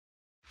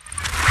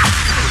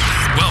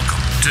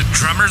to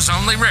Drummers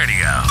Only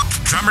Radio.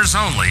 Drummers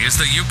Only is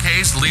the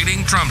UK's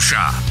leading drum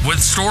shop with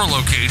store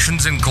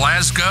locations in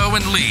Glasgow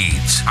and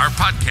Leeds. Our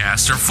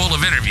podcasts are full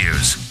of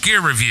interviews, gear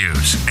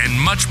reviews, and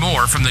much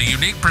more from the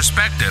unique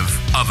perspective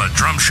of a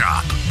drum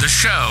shop. The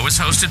show is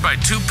hosted by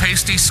two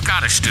pasty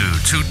Scottish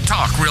dudes who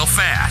talk real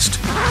fast.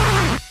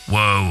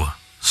 Whoa,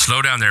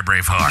 slow down there,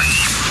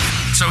 Braveheart.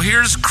 So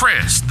here's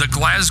Chris, the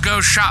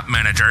Glasgow shop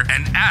manager,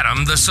 and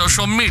Adam, the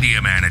social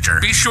media manager.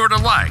 Be sure to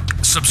like,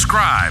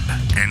 subscribe,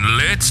 and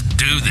let's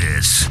do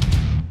this.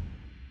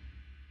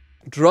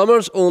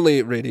 Drummers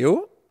Only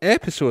Radio,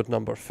 episode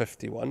number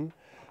 51.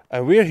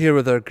 And we're here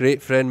with our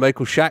great friend,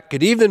 Michael Shack.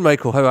 Good evening,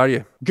 Michael. How are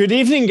you? Good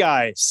evening,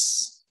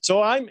 guys.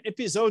 So I'm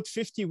episode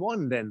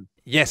 51 then.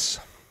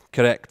 Yes,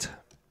 correct.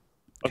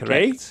 Okay,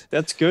 correct.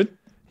 That's good.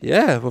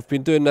 Yeah, we've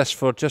been doing this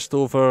for just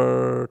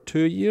over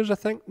 2 years, I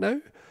think, now.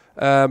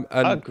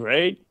 And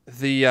great.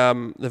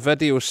 The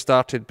video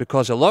started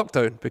because of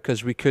lockdown,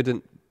 because we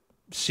couldn't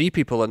see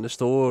people in the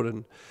store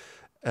and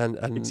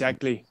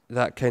exactly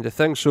that kind of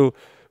thing. So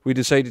we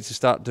decided to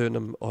start doing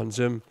them on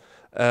Zoom,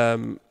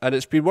 and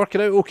it's been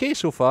working out okay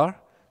so far,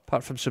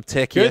 apart from some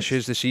techie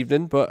issues this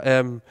evening. But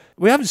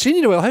we haven't seen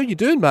you in a while. How are you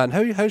doing, man?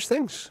 How's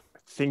things?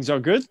 Things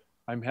are good.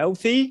 I'm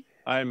healthy.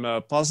 I'm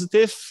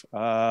positive.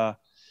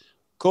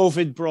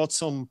 COVID brought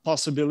some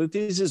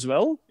possibilities as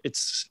well.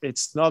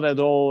 It's not at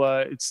all.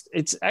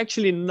 It's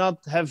actually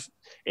not have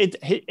it.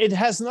 It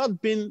has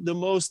not been the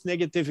most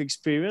negative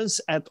experience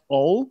at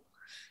all,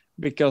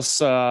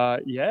 because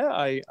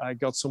I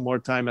got some more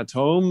time at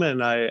home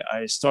and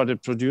I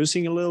started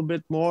producing a little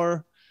bit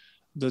more.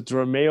 The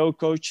Drumeo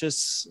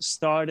coaches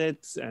started,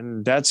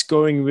 and that's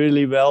going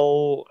really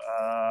well.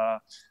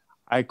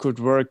 I could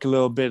work a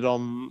little bit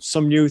on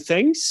some new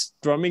things,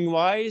 drumming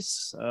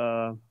wise.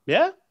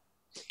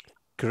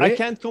 Great. I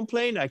can't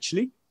complain,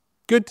 actually.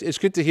 Good. It's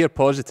good to hear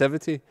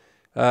positivity.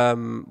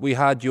 We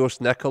had Joost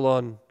Nickel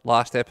on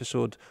last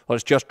episode, or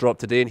it's just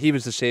dropped today, and he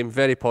was the same,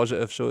 very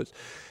positive. So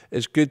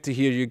it's good to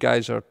hear you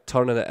guys are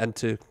turning it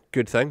into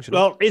good things. You know?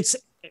 Well, it's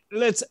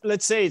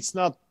let's say it's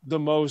not the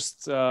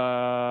most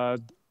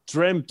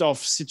dreamt of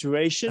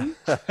situation,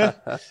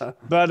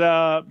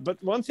 but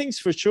one thing's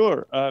for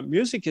sure: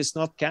 music is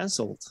not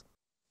cancelled.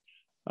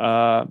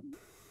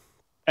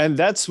 And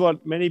that's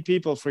what many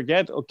people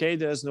forget. Okay,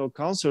 there's no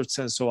concerts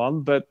and so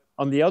on. But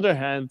on the other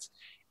hand,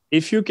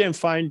 if you can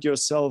find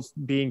yourself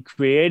being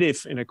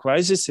creative in a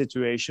crisis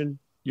situation,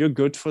 you're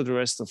good for the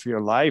rest of your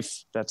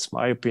life. That's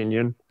my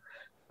opinion.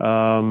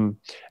 And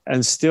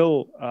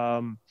still,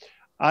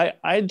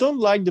 I don't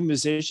like the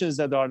musicians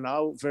that are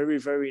now very,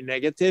 very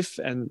negative.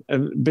 And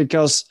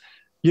because,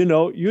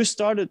 you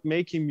started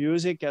making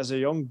music as a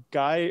young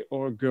guy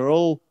or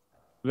girl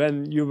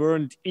when you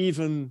weren't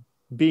even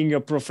being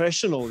a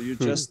professional. You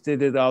just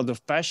did it out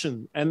of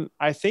passion. And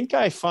I think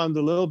I found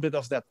a little bit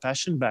of that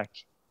passion back.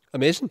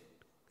 Amazing.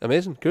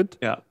 Good.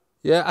 Yeah.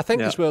 I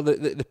think as well,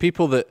 the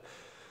people that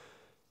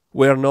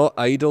were not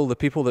idle, the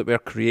people that were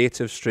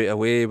creative straight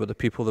away were the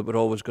people that were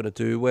always going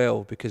to do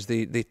well, because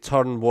they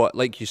turn what,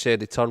 like you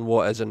said, they turn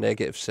what is a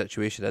negative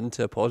situation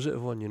into a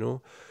positive one,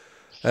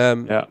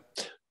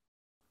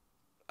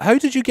 How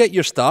did you get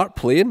your start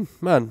playing,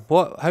 man?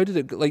 How did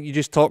it, like you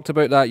just talked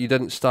about that, you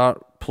didn't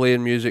start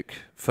playing music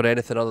for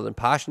anything other than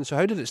passion. So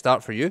how did it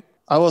start for you?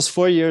 I was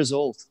 4 years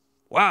old.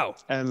 Wow.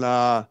 And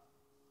I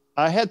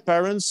had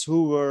parents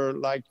who were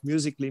like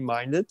musically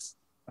minded.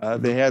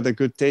 They had a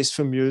good taste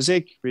for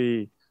music.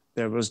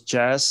 There was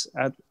jazz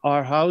at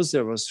our house.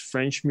 There was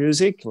French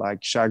music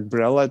like Jacques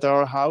Brel at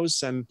our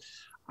house. And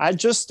I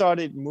just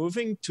started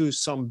moving to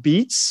some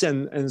beats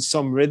and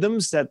some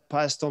rhythms that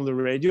passed on the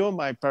radio.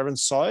 My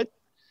parents saw it.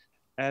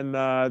 And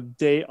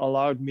they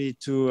allowed me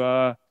to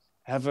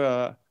have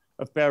a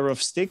pair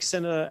of sticks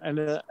and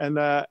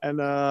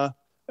a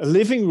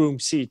living room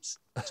seat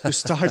to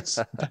start.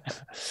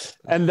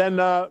 And then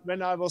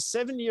when I was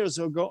 7 years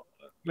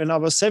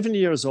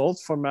old,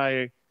 for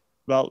my,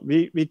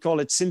 we call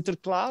it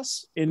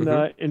Sinterklaas in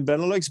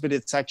Benelux, but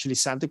it's actually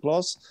Santa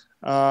Claus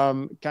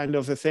kind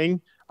of a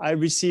thing. I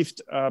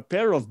received a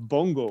pair of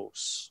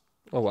bongos.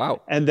 Oh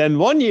wow! And then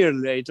 1 year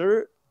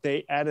later,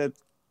 they added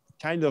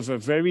kind of a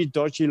very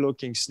dodgy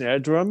looking snare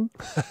drum.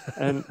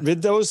 And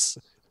with those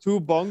two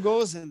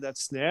bongos and that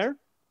snare,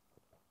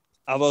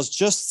 I was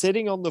just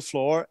sitting on the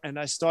floor and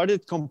I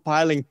started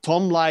compiling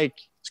tom-like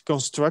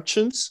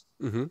constructions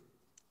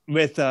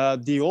with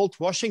the old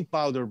washing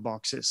powder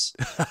boxes.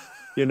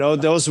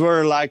 Those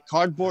were like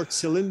cardboard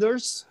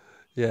cylinders.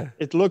 Yeah.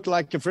 It looked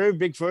like a very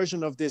big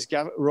version of this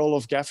roll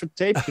of gaffer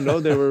tape.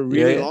 They were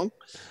really long.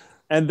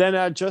 And then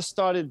I just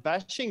started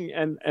bashing,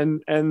 and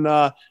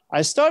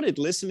I started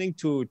listening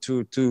to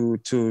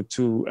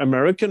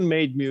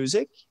American-made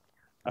music.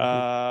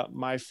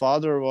 My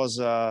father was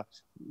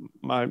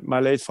my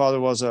late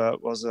father was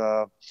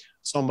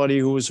somebody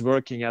who was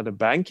working at a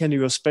bank, and he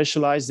was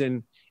specialized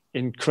in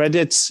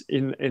credits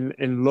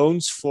in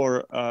loans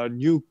for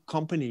new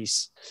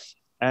companies,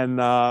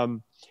 and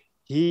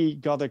he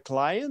got a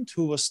client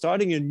who was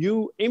starting a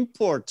new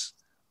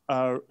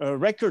a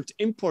record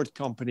import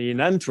company in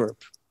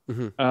Antwerp.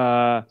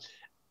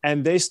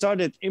 and they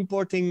started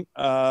importing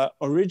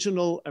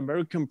original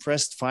American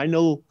pressed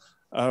vinyl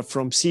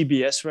from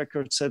CBS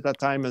Records at that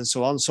time and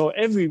so on. So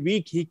every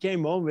week he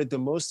came home with the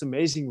most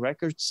amazing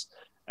records,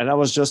 and I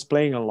was just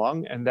playing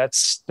along, and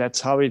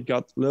that's how it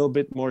got a little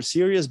bit more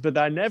serious. But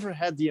I never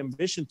had the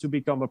ambition to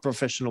become a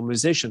professional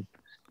musician.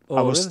 Oh,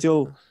 I was really?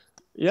 still,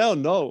 yeah,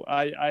 no,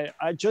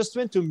 I just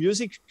went to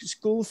music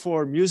school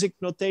for music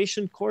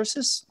notation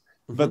courses,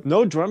 but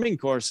no drumming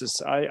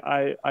courses.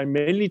 I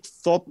mainly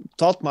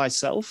taught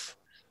myself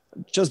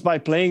just by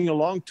playing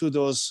along to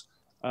those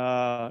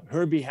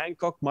Herbie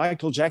Hancock,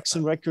 Michael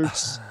Jackson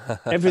records.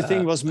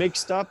 Everything was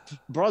mixed up.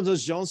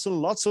 Brothers Johnson,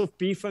 lots of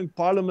P-Funk,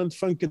 Parliament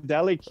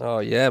Funkadelic. Oh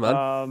yeah,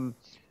 man.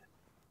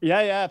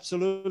 Yeah,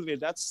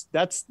 absolutely.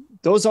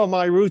 Those are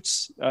my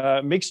roots.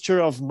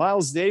 Mixture of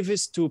Miles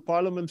Davis to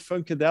Parliament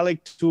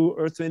Funkadelic to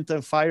Earth, Wind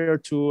and Fire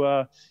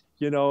to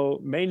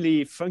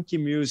mainly funky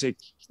music,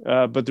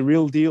 but the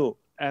real deal.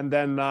 And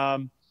then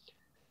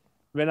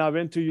when I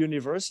went to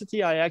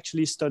university, I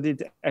actually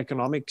studied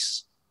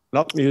economics,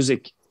 not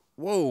music.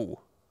 Whoa.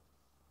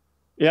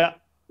 Yeah.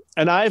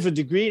 And I have a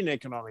degree in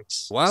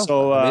economics. Wow.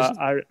 So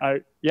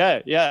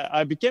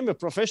I became a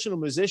professional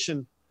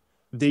musician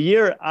the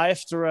year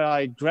after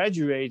I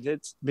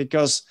graduated,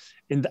 because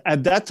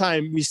at that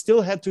time we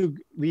still had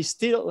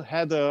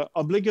a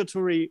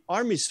obligatory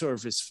army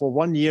service for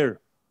 1 year.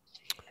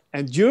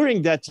 And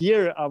during that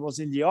year I was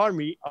in the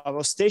army, I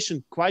was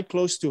stationed quite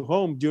close to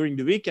home. During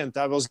the weekend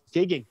I was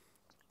gigging,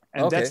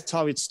 and that's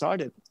how it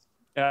started.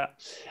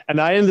 And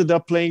I ended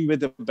up playing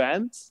with a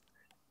band.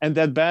 And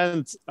that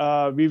band,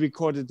 we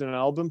recorded an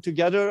album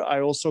together.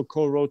 I also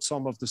co-wrote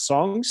some of the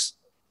songs.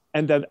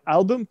 And that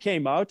album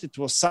came out. It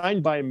was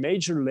signed by a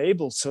major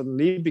label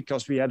suddenly,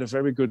 because we had a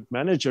very good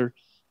manager.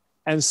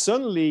 And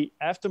suddenly,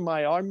 after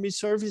my army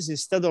service,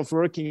 instead of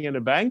working in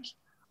a bank,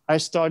 I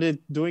started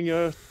doing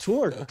a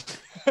tour.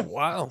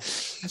 Wow.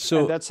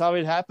 And that's how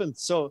it happened.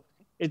 So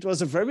it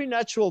was a very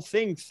natural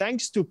thing,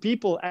 thanks to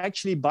people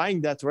actually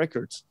buying that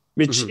record,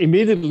 which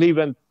immediately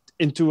went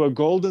into a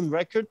golden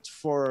record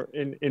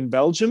in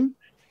Belgium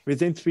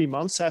within 3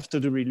 months after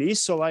the release.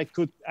 So I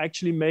could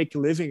actually make a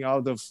living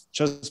out of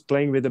just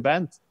playing with the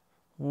band.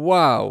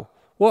 Wow.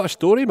 What a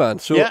story, man.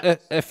 So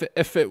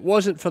if it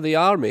wasn't for the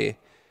army,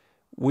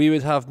 we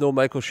would have no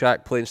Michael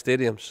Schacht playing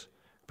stadiums,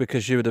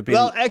 because you would have been...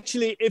 Well,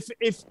 actually, if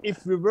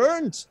we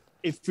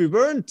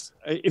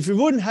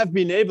wouldn't have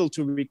been able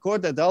to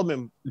record that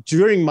album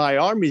during my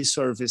army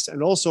service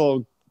and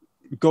also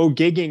go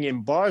gigging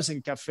in bars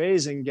and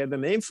cafes and get a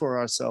name for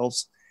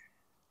ourselves,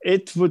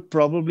 it would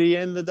probably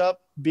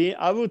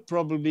I would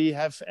probably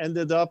have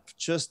ended up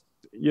just,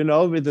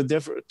 with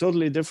a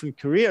totally different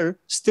career,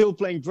 still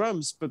playing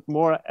drums, but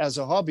more as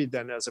a hobby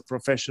than as a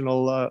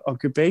professional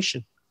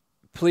occupation.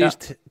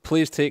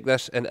 Please take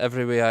this in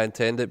every way I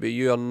intend it, but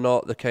you are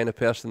not the kind of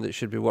person that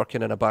should be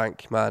working in a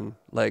bank, man.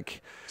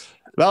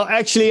 Well,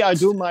 actually, I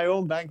do my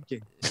own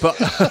banking.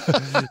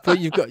 But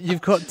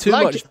you've got too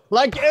much.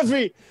 Like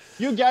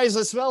you guys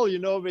as well,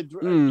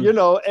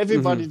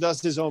 everybody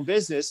does his own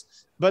business.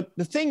 But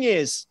the thing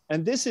is,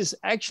 and this is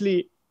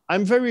actually,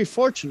 I'm very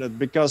fortunate,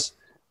 because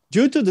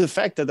due to the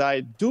fact that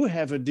I do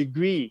have a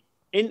degree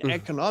in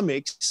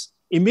economics,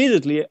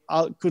 immediately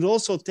I could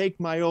also take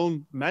my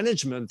own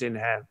management in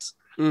hand.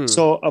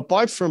 So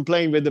apart from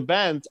playing with the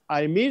band,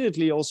 I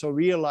immediately also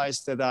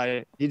realized that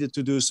I needed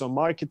to do some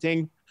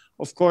marketing.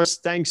 Of course,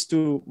 thanks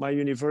to my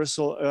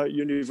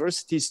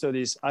university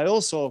studies, I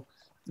also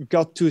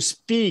got to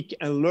speak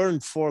and learn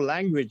 4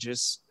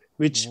 languages,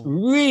 which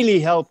really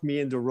helped me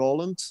in the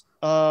Roland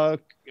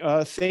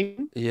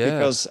thing,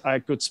 because I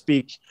could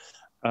speak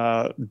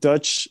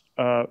Dutch,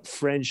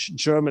 French,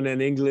 German,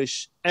 and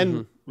English,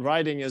 and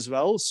writing as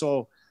well.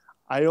 So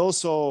I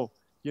also,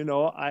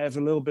 I have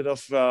a little bit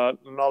of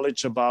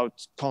knowledge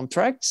about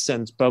contracts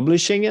and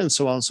publishing and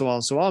so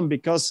on,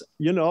 because,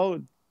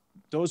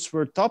 those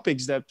were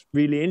topics that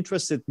really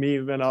interested me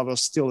when I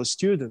was still a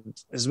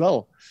student as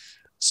well.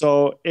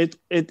 So it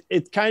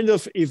kind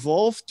of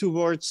evolved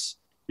towards,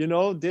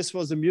 this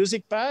was the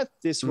music path,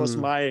 this was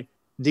my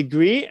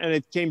degree, and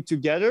it came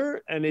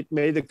together and it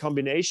made a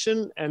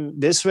combination. And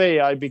this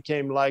way I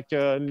became like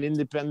an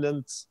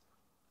independent,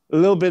 a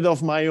little bit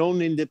of my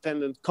own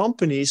independent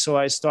company. So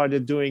I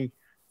started doing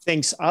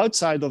things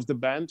outside of the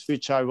band,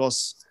 which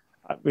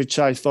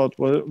I thought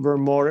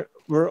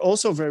were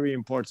also very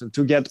important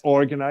to get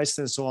organized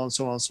and so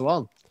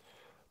on.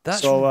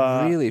 That's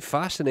really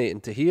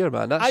fascinating to hear,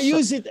 man. I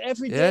use it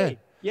every day.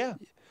 Yeah.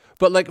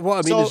 But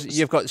what I mean is,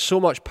 you've got so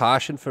much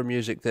passion for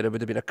music that it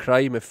would have been a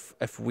crime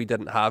if we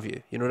didn't have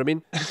you. You know what I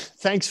mean?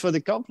 Thanks for the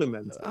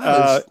compliment.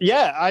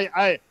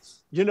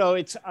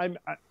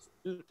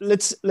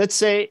 Let's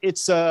say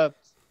it's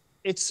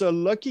a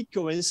lucky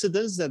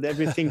coincidence that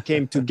everything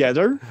came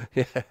together.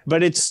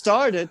 But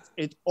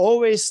it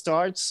always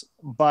starts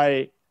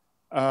by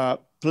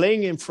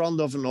playing in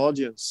front of an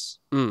audience.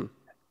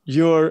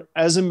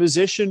 As a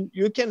musician,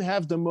 you can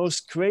have the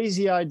most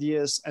crazy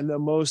ideas and the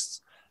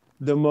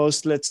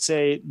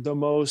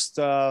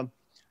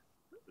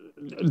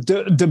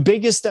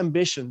biggest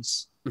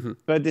ambitions.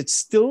 but it's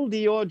still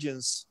the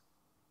audience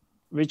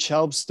which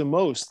helps the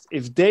most.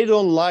 If they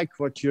don't like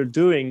what you're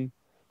doing,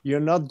 you're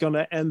not going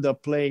to end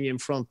up playing in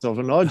front of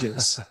an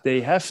audience.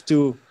 They have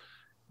to,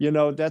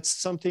 that's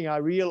something I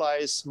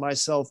realize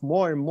myself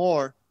more and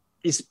more,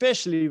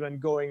 especially when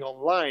going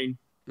online.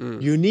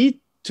 You need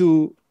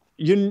to,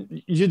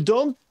 you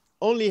don't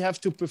only have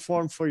to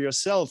perform for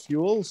yourself.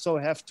 You also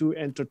have to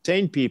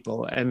entertain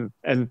people and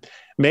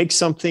make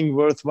something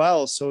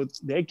worthwhile so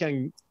they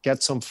can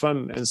get some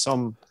fun and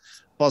some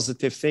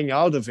positive thing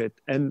out of it.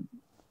 And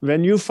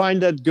when you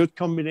find that good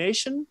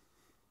combination,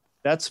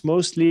 that's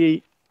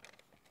mostly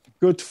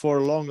good for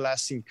a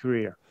long-lasting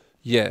career.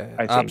 Yeah,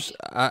 I think.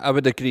 I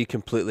would agree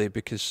completely,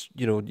 because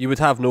you would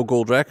have no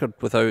gold record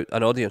without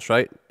an audience,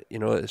 right?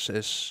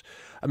 It's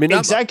I mean,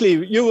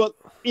 exactly. You will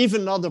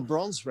even not a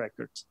bronze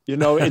record.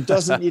 It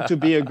doesn't need to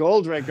be a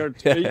gold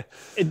record. Yeah.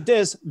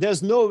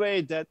 There's no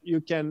way that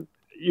you can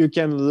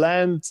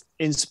land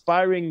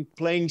inspiring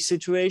playing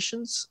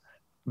situations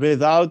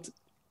without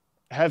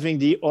having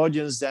the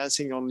audience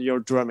dancing on your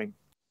drumming.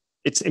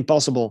 It's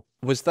impossible.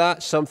 Was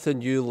that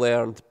something you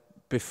learned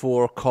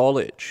before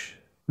college?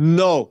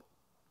 No.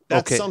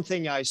 That's okay.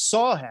 something I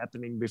saw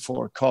happening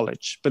before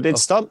college, but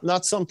it's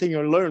not something I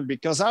learned,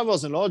 because I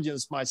was an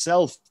audience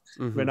myself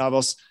when I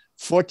was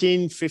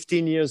 14,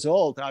 15 years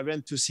old. I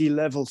went to see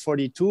Level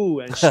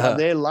 42 and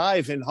Sade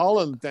live in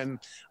Holland, and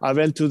I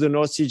went to the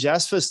North Sea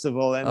Jazz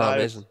Festival, and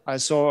I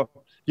saw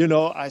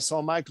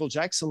Michael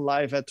Jackson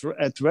live at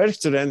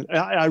Werchter, and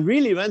I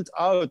really went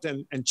out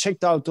and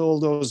checked out all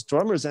those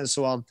drummers and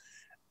so on.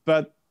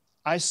 But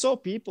I saw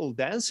people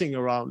dancing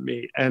around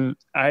me, and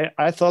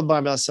I thought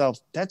by myself,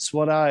 that's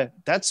what I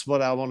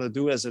want to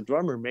do as a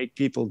drummer, make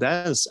people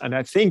dance. And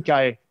I think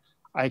I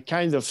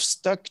kind of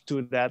stuck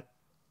to that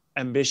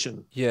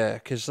ambition. Yeah,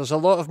 because there's a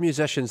lot of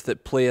musicians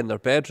that play in their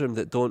bedroom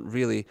that don't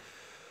really,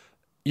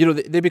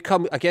 they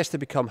become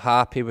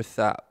happy with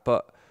that,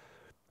 but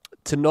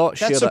to not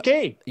share that's that.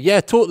 Okay.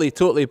 Yeah,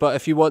 totally. But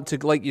if you want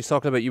to, like you're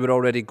talking about, you were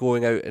already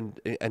going out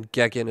and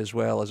gigging as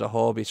well as a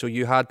hobby, so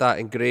you had that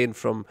ingrained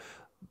from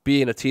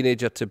being a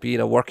teenager to being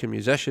a working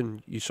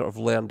musician. You sort of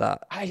learned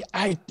that.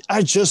 I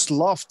just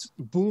loved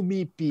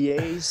boomy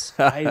PAs.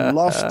 I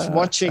loved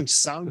watching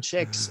sound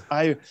checks.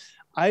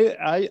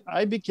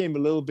 I became a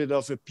little bit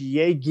of a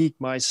PA geek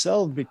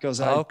myself, because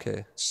I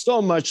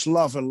so much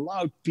love a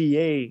loud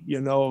PA,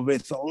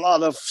 with a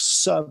lot of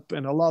sub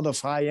and a lot of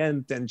high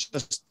end and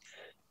just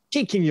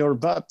kicking your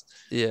butt.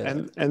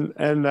 Yeah.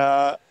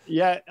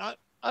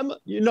 I'm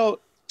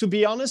to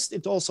be honest,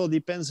 it also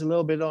depends a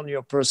little bit on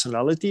your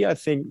personality. I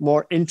think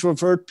more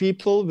introvert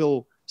people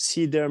will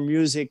see their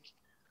music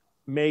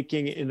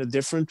making in a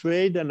different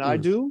way than I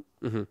do.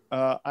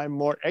 I'm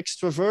more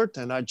extrovert,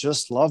 and I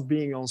just love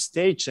being on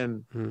stage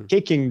and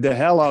kicking the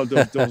hell out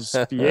of those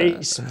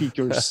PA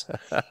speakers.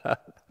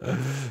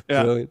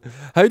 Brilliant.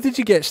 How did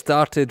you get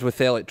started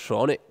with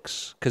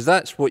electronics? Because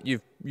that's what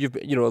you've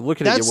looking at your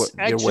website. That's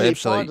actually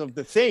part of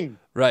the thing.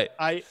 Right.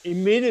 I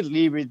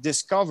immediately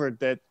discovered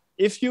that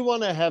if you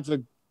want to have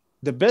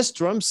the best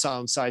drum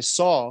sounds I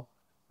saw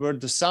were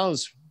the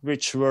sounds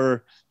which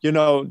were,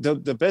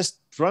 the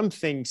best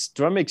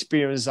drum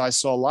experience I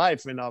saw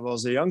live when I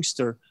was a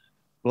youngster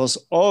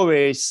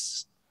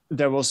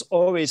there was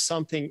always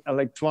something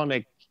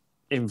electronic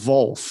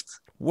involved.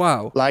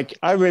 Wow. Like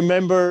I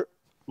remember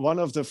one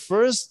of the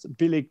first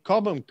Billy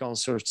Cobham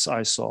concerts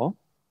I saw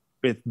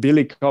with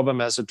Billy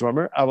Cobham as a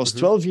drummer. I was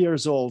 12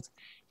 years old.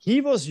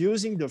 He was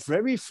using the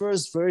very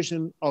first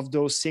version of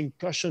those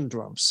syncussion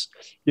drums,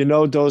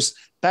 those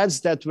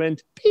pads that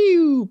went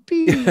pew,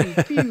 pew,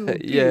 pew,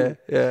 pew.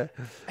 Yeah.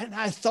 And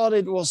I thought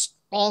it was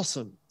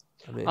awesome.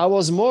 I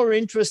was more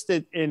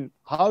interested in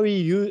how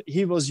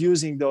he was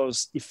using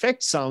those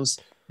effect sounds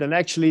than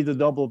actually the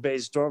double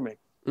bass drumming,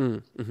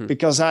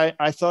 because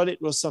I thought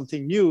it was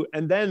something new.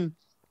 And then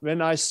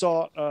when I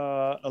saw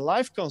a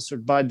live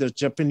concert by the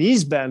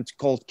Japanese band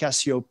called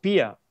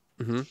Cassiopeia,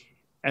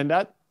 and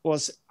that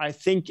was, I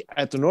think,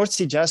 at the North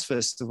Sea Jazz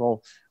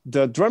Festival,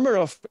 the drummer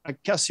of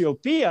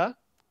Cassiopeia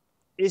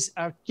is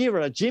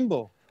Akira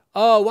Jimbo.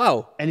 Oh,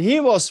 wow. And he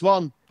was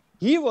one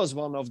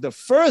of the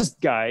first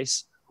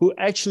guys who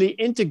actually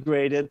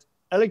integrated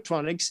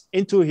electronics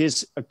into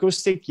his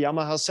acoustic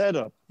Yamaha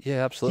setup.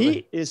 Yeah,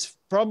 absolutely. He is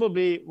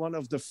probably one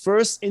of the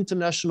first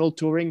international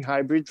touring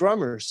hybrid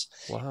drummers.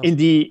 Wow. In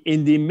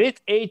the mid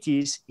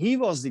 80s, he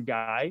was the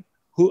guy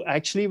who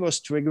actually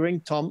was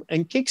triggering tom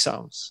and kick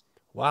sounds.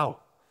 Wow.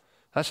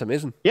 That's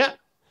amazing. Yeah.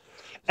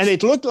 And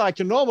it looked like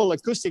a normal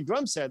acoustic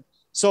drum set.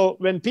 So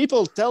when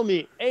people tell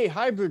me, hey,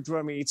 hybrid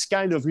drumming, it's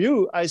kind of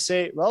new, I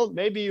say, well,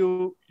 maybe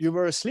you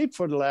were asleep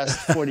for the last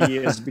 40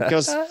 years,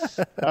 because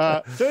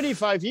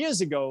 35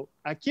 years ago,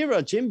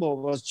 Akira Jimbo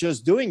was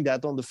just doing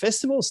that on the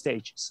festival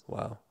stages.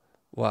 Wow.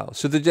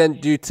 So do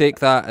you take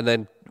that and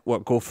then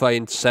go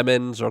find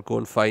Simmons or go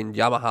and find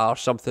Yamaha or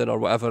something or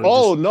whatever?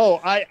 No,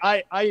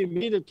 I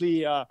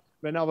immediately...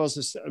 When I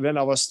was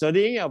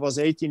studying, I was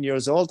 18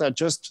 years old. I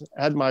just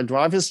had my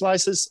driver's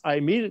license. I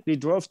immediately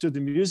drove to the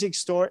music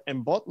store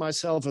and bought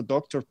myself a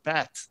Dr.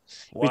 Pat,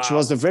 which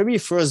was the very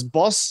first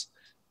Boss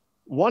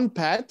one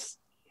pad,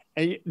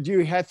 and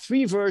you had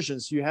three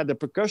versions. You had the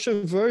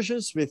percussion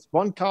versions with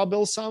one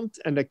cowbell sound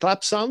and a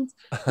clap sound.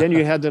 Then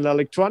you had an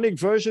electronic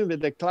version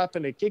with a clap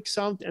and a kick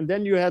sound. And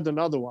then you had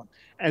another one.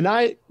 And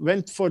I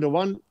went for the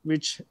one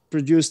which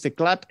produced the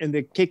clap and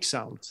the kick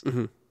sound.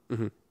 Mm-hmm.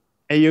 Mm-hmm.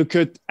 And you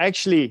could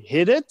actually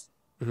hit it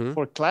Mm-hmm.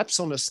 for claps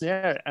on a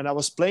snare. And I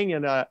was playing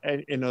in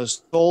a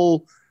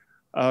soul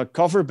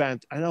cover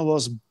band, and I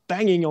was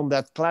banging on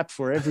that clap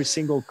for every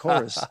single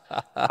chorus.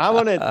 I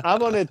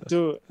wanted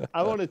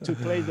to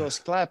play those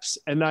claps,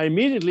 and I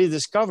immediately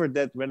discovered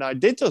that when I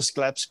did those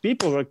claps,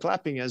 people were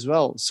clapping as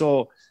well.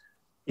 So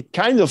it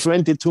kind of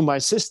went into my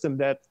system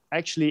that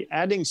actually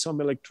adding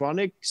some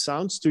electronic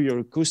sounds to your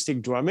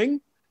acoustic drumming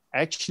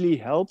actually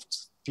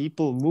helped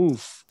people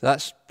move.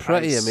 That's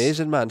pretty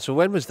amazing, man. So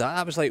when was that?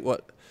 That was like,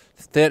 what,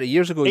 30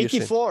 years ago?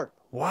 84.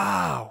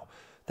 Wow,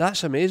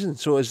 that's amazing.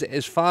 So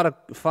as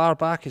far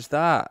back as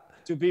that?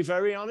 To be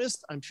very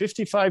honest, I'm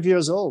 55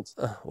 years old.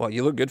 Well,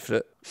 you look good for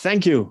it.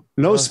 Thank you.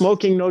 No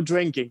smoking, no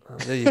drinking.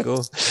 There you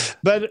go.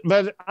 But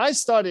I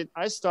started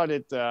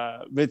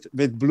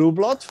with Blue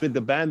Blood, with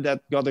the band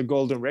that got a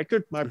golden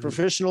record. My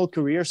professional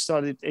career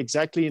started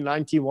exactly in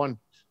 91.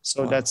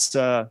 So that's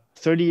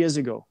 30 years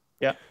ago.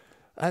 Yeah.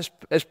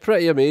 It's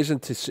pretty amazing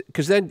to see,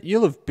 because then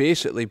you'll have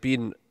basically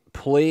been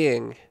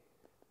playing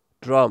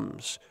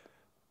drums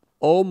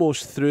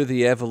almost through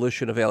the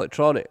evolution of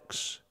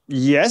electronics.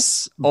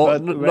 Yes,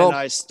 but when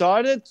I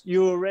started,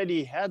 you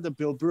already had the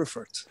Bill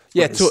Bruford.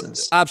 Yeah,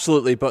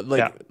 absolutely. But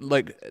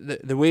like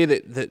the way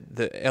that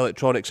the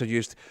electronics are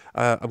used,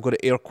 I'm going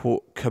to air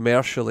quote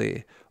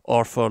commercially,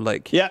 or for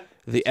like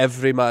the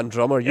everyman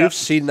drummer. You've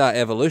seen that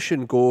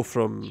evolution go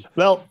from.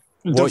 Well,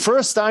 the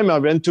first time I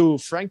went to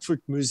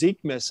Frankfurt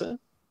Musikmesse,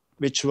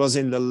 which was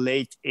in the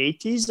late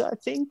 80s, I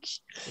think,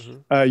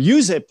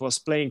 Yusep was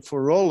playing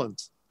for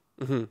Roland.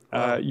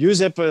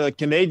 Yusep, a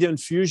Canadian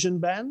fusion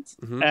band,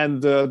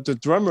 and the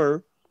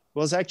drummer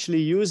was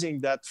actually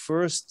using that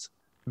first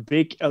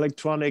big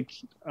electronic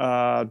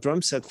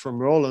drum set from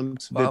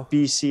Roland with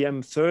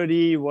BCM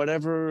 30,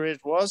 whatever it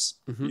was,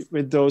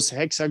 with those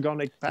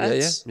hexagonic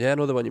pads. Yeah, I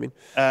know the one you mean.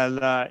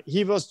 And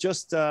he was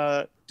just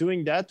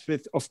doing that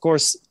with, of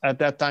course, at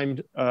that time,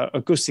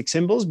 acoustic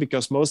cymbals,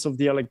 because most of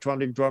the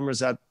electronic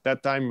drummers at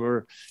that time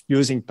were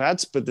using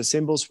pads, but the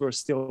cymbals were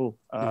still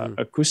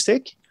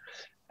acoustic.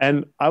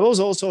 And I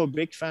was also a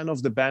big fan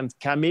of the band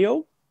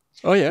Cameo.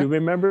 Oh, yeah. You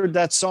remember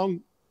that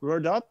song,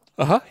 Word Up?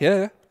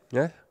 Yeah.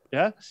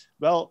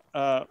 Well,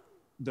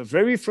 the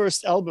very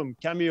first album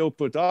Cameo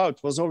put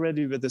out was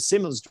already with a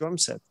Simmons drum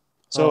set.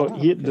 So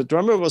the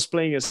drummer was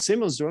playing a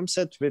Simmons drum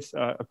set with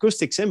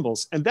acoustic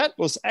cymbals. And that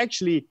was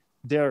actually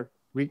their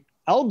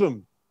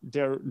album,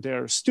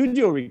 their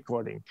studio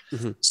recording.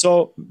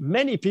 So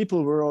many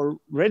people were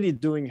already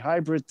doing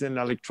hybrid and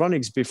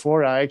electronics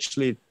before I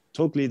actually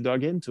totally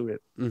dug into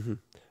it.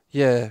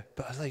 Yeah,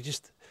 but it's like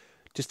just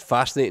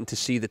fascinating to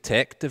see the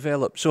tech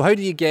develop. So how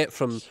do you get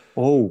from?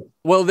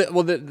 Well,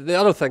 the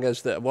other thing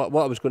is that what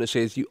I was going to say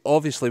is you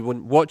obviously,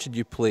 when watching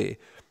you play,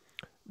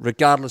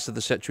 regardless of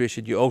the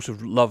situation, you also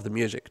love the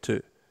music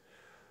too.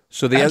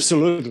 So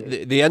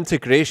absolutely the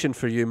integration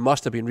for you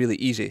must have been really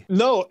easy.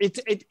 No,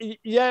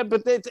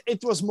 but it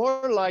was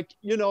more like,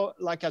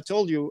 like I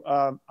told you,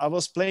 I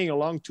was playing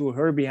along to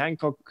Herbie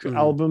Hancock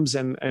albums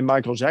and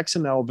Michael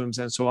Jackson albums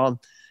and so on,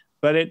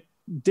 but it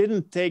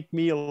didn't take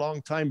me a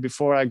long time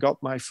before I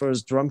got my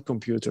first drum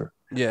computer.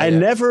 I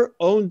never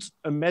owned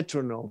a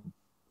metronome.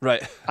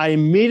 Right. I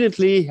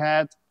immediately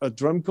had a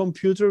drum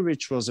computer,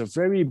 which was a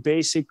very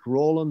basic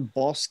Roland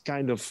Boss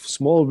kind of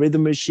small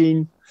rhythm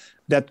machine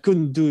that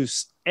couldn't do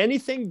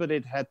anything, but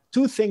it had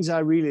two things I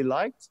really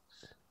liked.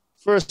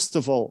 First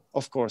of all,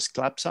 of course,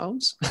 clap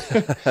sounds.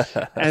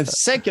 And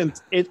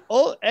second,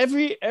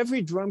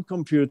 every drum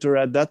computer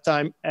at that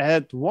time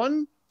had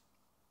one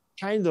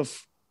kind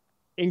of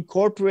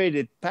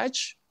incorporated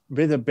patch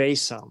with a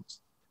bass sound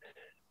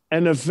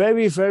and a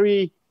very,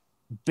 very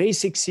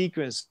basic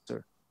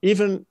sequencer.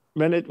 Even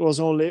when it was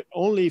only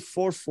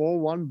 4/4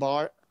 1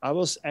 bar, I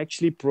was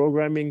actually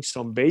programming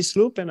some bass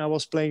loop and I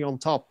was playing on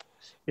top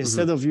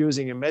instead of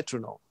using a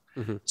metronome.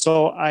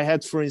 So I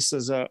had, for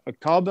instance, a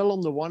cowbell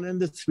on the 1 and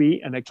the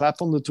 3 and a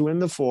clap on the 2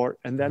 and the 4,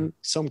 and then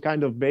some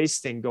kind of bass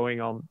thing going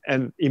on.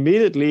 And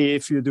immediately,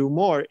 if you do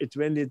more, it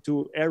went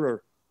into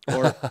error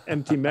or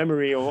empty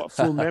memory or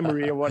full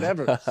memory or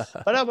whatever.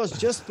 But I was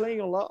just playing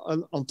a lot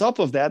on top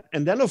of that.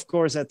 And then, of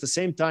course, at the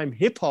same time,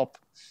 hip hop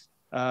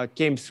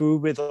came through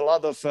with a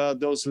lot of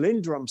those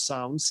Lindrum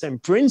sounds,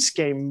 and Prince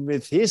came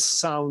with his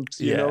sound,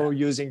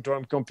 using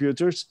drum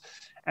computers.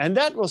 And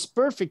that was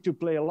perfect to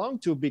play along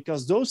to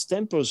because those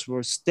tempos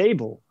were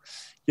stable.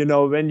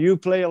 When you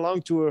play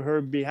along to a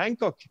Herbie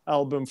Hancock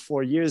album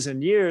for years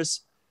and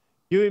years,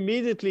 you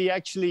immediately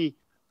actually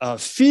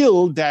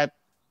feel that,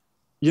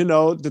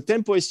 the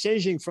tempo is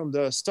changing from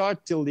the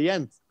start till the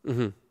end.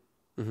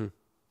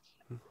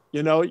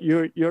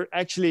 you're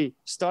actually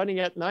starting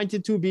at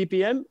 92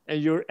 BPM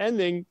and you're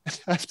ending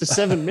after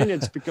 7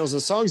 minutes because the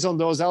songs on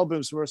those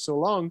albums were so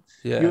long.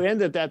 Yeah. You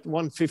ended at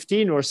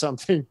 115 or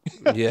something.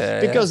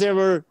 Yeah. Because they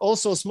were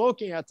also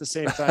smoking at the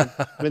same time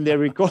when they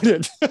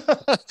recorded.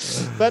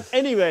 But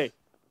anyway,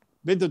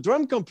 with the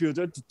drum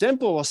computer, the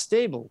tempo was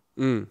stable.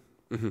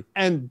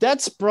 And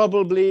that's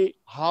probably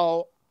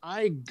how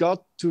I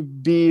got to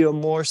be a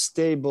more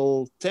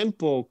stable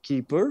tempo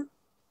keeper,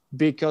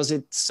 because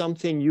it's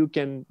something you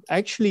can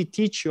actually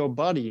teach your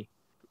body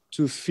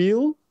to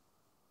feel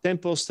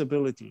tempo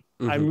stability.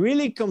 I'm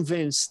really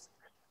convinced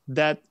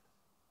that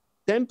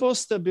tempo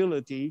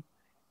stability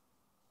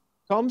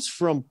comes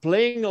from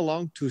playing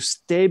along to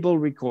stable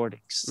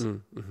recordings.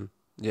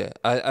 Yeah,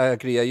 I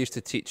agree. I used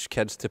to teach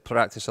kids to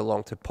practice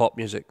along to pop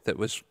music that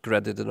was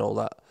gridded and all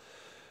that,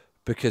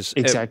 because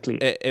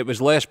it was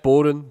less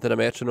boring than a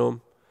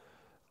metronome.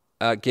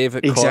 It gave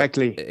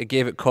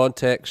it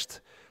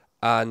context,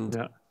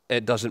 and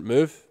it doesn't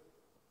move,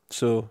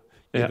 so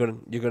you're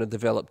going to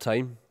develop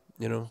time.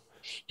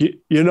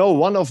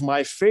 One of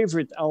my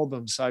favorite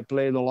albums I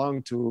played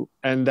along to,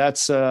 and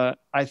that's I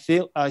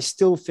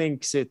still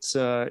think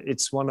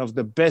it's one of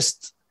the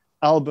best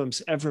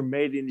albums ever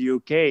made in the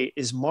UK,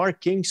 is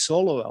Mark King's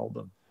solo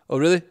album. Oh,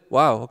 really?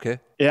 Wow. Okay.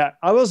 Yeah,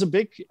 I was a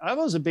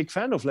big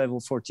fan of Level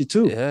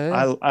 42.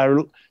 Yeah.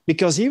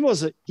 Because he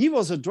was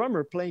a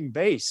drummer playing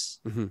bass.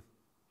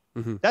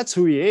 That's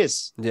who he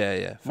is.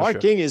 Yeah. Mark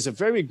King is a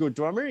very good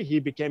drummer. He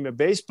became a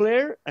bass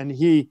player, and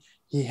he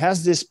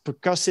has this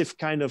percussive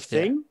kind of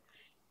thing.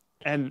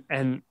 And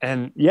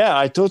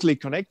I totally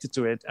connected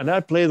to it. And I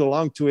played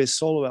along to his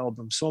solo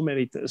album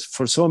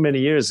for so many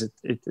years.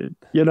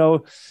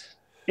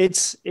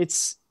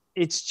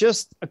 It's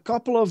just a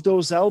couple of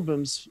those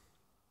albums.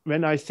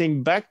 When I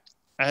think back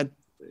at,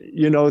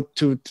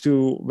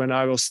 to when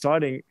I was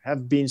starting,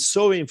 have been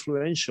so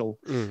influential,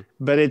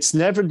 but it's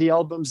never the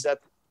albums that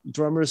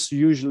drummers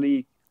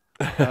usually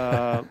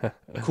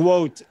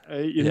quote.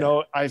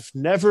 I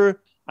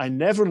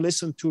never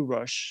listened to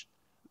Rush.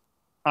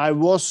 I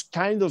was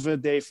kind of a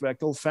Dave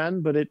Weckl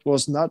fan, but it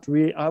was not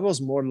really. I was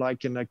more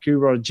like an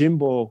Akira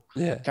Jimbo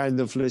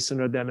kind of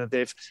listener than a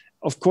Dave.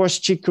 Of course,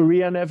 Chick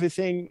Corea and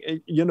everything.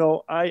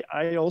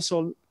 I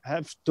also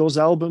have those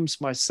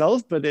albums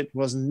myself, but it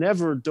was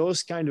never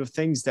those kind of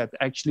things that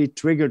actually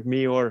triggered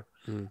me or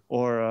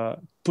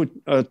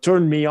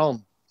turned me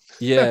on.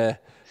 Yeah,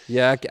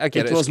 I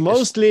get it.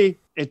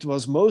 It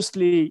was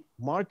mostly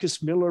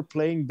Marcus Miller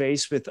playing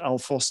bass with Al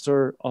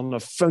Foster on a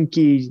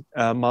funky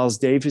Miles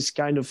Davis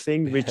kind of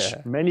thing, which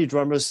many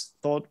drummers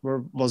thought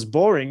was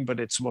boring, but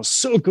it was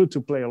so good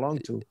to play along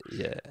to.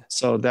 Yeah.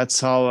 So that's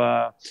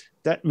how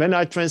that when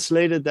I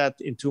translated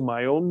that into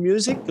my own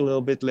music a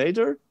little bit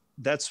later,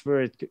 that's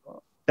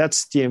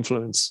the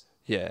influence.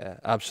 Yeah,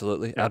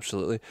 absolutely.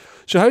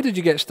 So how did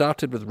you get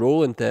started with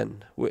Roland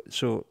then?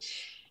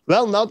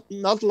 Well,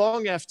 not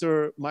long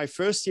after my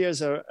first year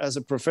as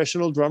a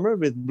professional drummer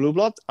with Blue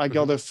Blood, I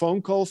got a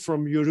phone call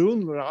from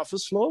Jeroen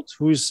Ravensloot,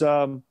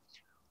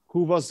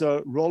 who was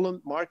the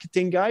Roland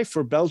marketing guy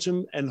for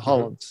Belgium and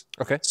Holland.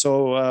 Okay.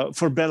 So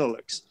for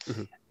Benelux,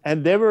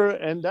 and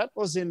that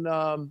was in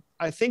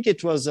I think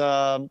it was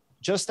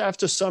just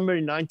after summer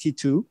in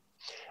 '92.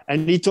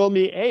 And he told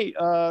me, hey,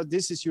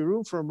 this is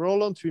Jeroen from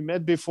Roland. We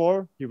met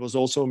before. He was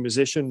also a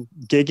musician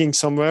gigging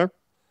somewhere.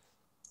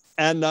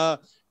 And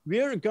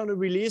we're going to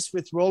release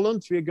with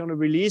Roland, we're going to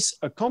release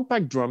a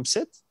compact drum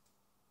set.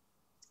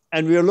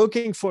 And we're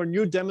looking for a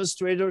new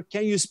demonstrator.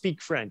 Can you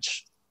speak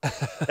French?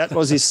 That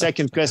was his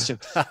second question.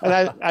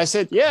 And I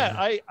said,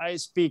 I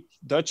speak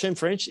Dutch and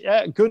French.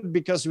 Yeah, good,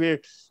 because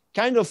we're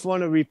kind of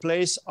want to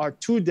replace our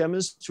two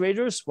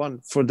demonstrators, one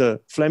for the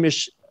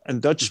Flemish and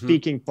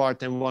Dutch-speaking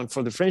part and one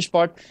for the French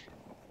part.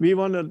 We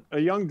want a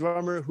young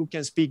drummer who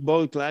can speak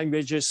both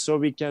languages, so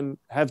we can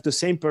have the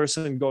same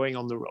person going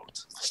on the road.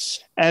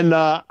 And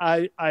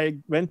I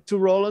went to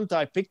Roland.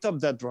 I picked up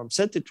that drum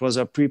set. It was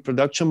a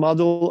pre-production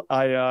model.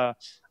 I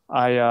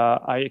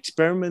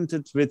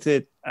experimented with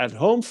it at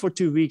home for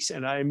 2 weeks,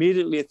 and I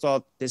immediately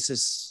thought, this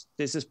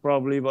is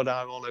probably what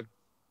I want to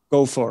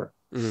go for.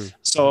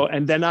 So,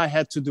 and then I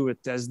had to do a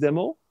test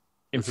demo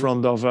in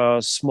front of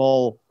a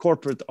small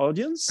corporate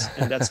audience,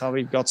 and that's how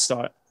it got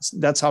started.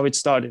 That's how it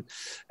started.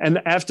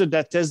 And after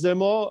that test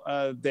demo,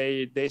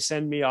 they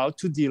sent me out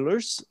to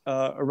dealers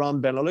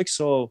around Benelux,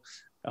 so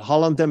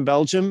Holland and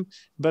Belgium.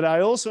 But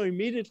I also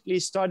immediately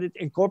started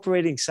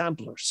incorporating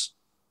samplers.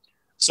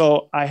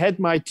 So I had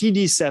my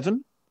TD7,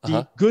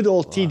 the good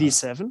old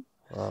TD7.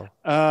 Wow.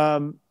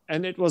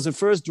 And it was the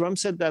first drum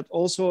set that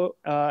also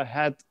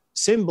had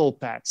cymbal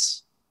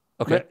pads.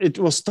 Okay. It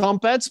was tom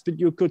pads, but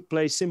you could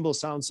play cymbal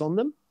sounds on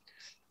them.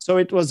 So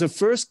it was the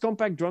first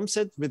compact drum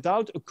set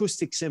without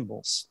acoustic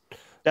cymbals.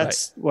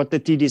 That's what the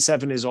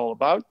TD7 is all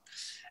about.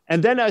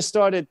 And then I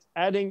started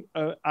adding,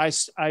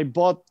 I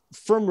bought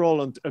from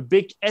Roland a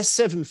big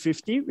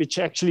S750, which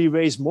actually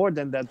weighs more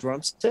than that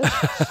drum set.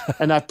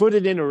 And I put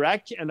it in a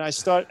rack, and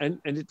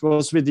and it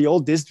was with the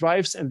old disk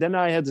drives. And then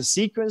I had a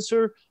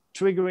sequencer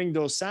triggering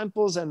those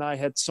samples, and I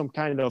had some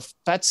kind of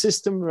pad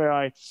system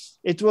where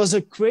it was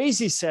a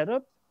crazy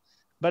setup,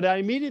 but I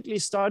immediately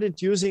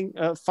started using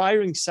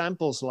firing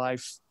samples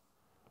live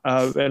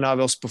when I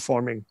was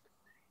performing.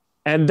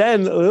 And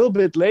then a little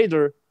bit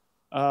later,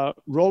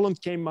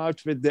 Roland came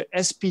out with the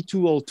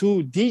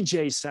SP202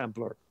 DJ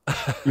sampler.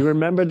 You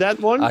remember that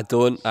one? I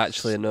don't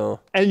actually know.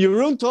 And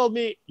Jeroen told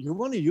me, you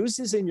want to use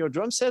this in your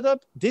drum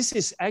setup? This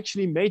is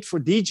actually made for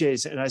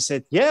DJs. And I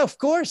said, yeah, of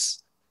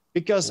course,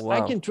 because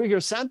I can trigger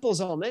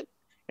samples on it.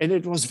 And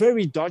it was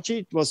very dodgy.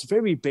 It was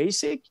very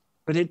basic,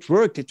 but it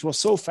worked. It was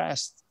so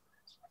fast.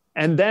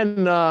 And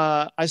then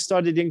I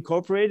started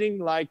incorporating,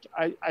 live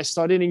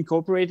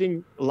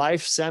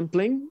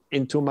sampling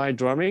into my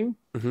drumming.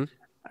 Mm-hmm.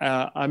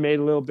 I made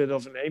a little bit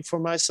of a name for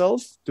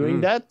myself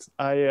doing that.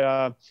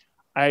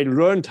 I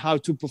learned how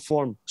to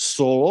perform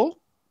solo,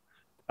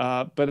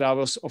 but I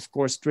was, of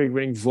course,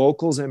 triggering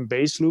vocals and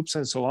bass loops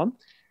and so on.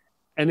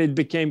 And it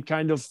became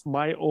kind of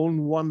my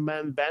own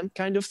one-man band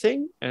kind of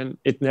thing. And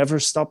it never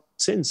stopped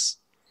since.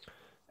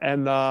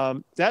 And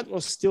that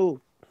was still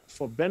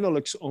for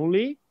Benelux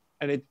only.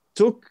 And it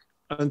took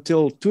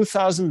until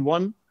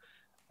 2001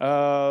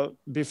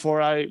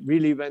 before I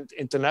really went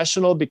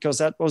international, because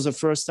that was the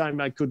first time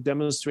I could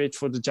demonstrate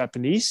for the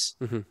Japanese.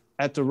 Mm-hmm.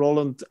 At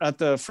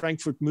the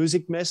Frankfurt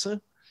Music Messe.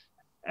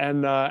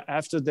 And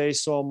after they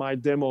saw my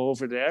demo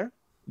over there,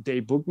 they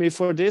booked me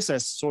for this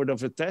as sort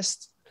of a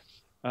test.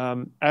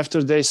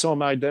 After they saw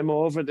my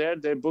demo over there,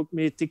 they booked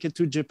me a ticket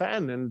to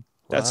Japan. And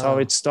that's how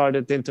it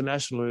started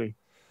internationally.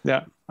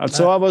 Yeah. And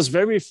so I was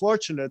very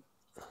fortunate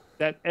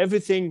that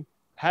everything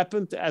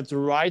happened at the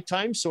right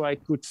time. So I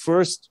could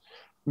first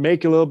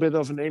make a little bit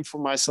of a name for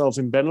myself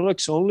in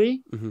Benelux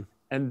only. Mm-hmm.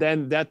 And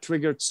then that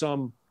triggered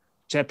some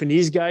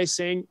Japanese guys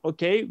saying,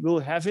 okay,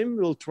 we'll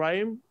try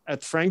him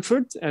at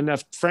Frankfurt. And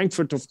at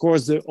Frankfurt, of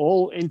course, the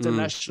all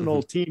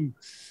international team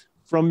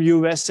from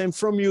US and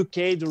from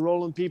UK, the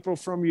Roland people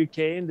from UK,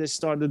 and they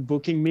started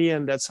booking me.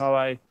 And that's how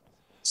I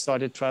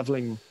started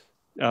traveling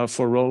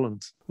for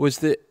Roland.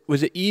 Was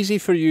it easy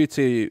for you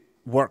to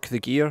work the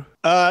gear?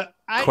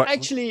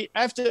 Actually,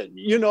 after,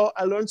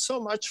 I learned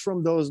so much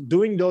from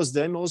doing those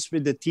demos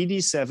with the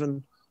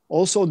TD7,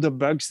 also the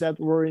bugs that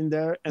were in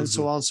there and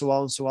so on, so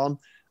on, so on.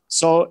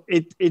 So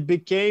it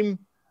became,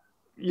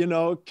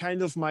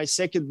 kind of my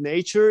second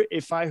nature.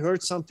 If I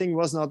heard something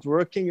was not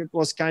working, it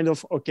was kind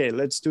of, okay,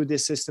 let's do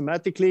this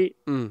systematically.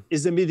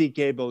 Is the MIDI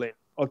cable in?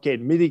 Okay,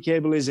 the MIDI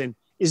cable is in.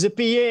 Is the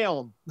PA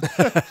on?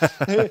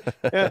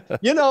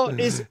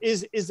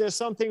 Is there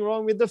something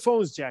wrong with the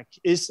phones jack?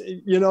 Is,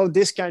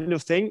 this kind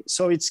of thing.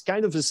 So it's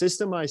kind of a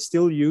system I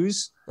still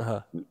use.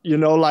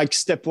 Like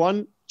step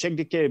 1, check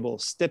the cable.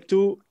 Step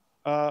 2,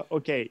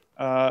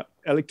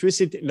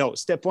 electricity. No,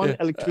 step 1,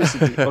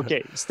 electricity.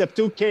 Okay. Step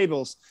 2,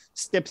 cables.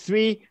 Step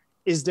 3,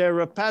 is there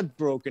a pad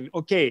broken?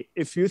 Okay.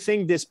 If you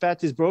think this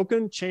pad is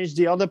broken, change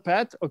the other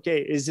pad.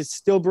 Okay. Is it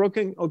still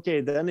broken?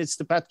 Okay. Then it's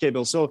the pad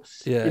cable. So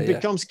it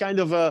becomes kind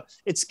of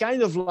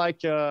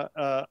like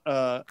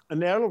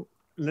an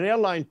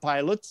airline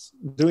pilot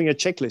doing a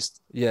checklist.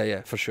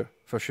 Yeah, for sure.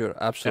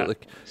 Absolutely.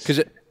 Because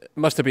it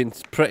must have been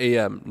pretty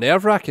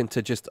nerve-wracking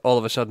to just all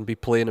of a sudden be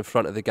playing in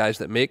front of the guys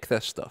that make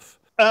this stuff.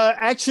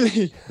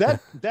 Actually,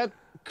 that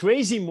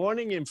crazy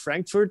morning in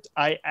Frankfurt,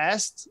 I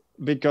asked,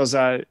 because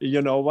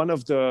one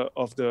of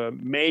the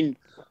main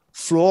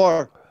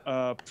floor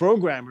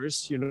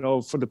programmers,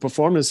 for the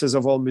performances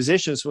of all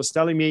musicians, was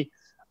telling me,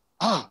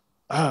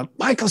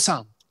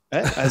 Michael-san,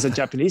 as a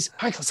Japanese,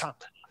 Michael-san,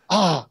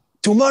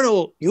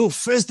 tomorrow your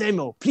first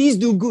demo, please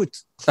do good.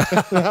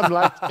 I'm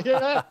like,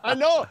 yeah, I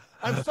know.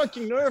 I'm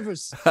fucking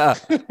nervous.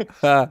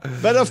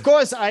 But of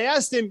course, I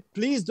asked him,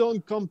 please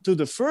don't come to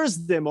the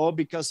first demo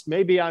because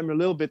maybe I'm a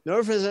little bit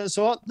nervous and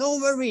so on. No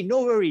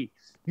worry.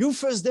 You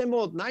first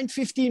demo at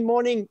 9:15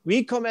 morning,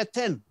 we come at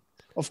 10.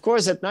 Of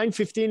course, at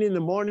 9:15 in the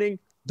morning,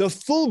 the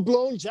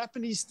full-blown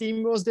Japanese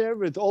team was there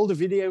with all the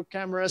video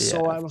cameras.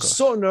 So I was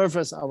so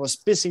nervous. I was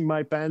pissing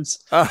my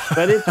pants.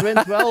 But it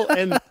went well.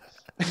 And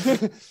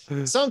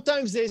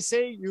sometimes they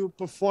say you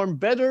perform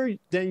better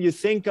than you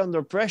think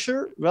under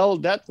pressure. Well,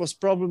 that was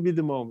probably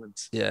the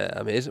moment. Yeah,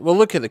 amazing. Well,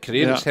 look at the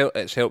career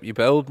it's helped you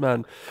build,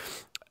 man.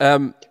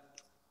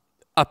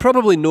 I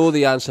probably know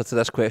the answer to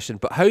this question,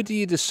 but how do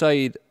you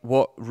decide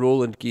what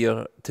Roland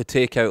gear to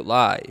take out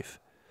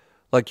live?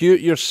 Like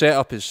your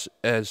setup is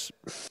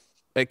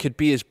it could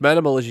be as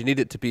minimal as you need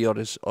it to be, or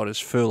as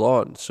full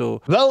on.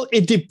 So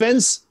it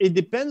depends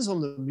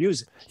on the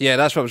music. Yeah,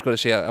 that's what I was going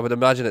to say. I would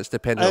imagine it's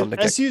dependent on the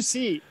as you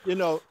see,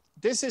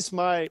 this is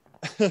my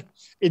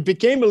it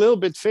became a little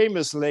bit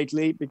famous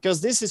lately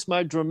because this is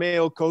my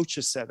Drumeo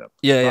Coaches setup.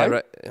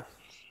 Right.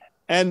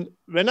 And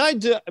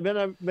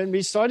when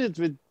we started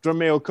with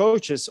Drumeo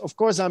Coaches, of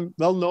course I'm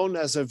well known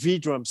as a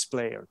V-drums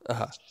player.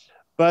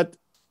 But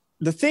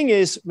the thing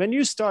is, when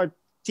you start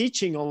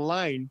teaching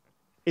online,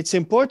 it's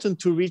important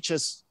to reach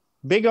as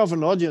big of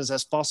an audience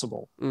as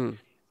possible.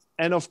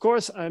 And of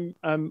course, I'm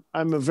a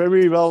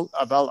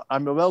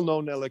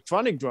well-known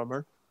electronic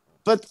drummer,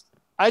 but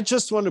I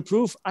just want to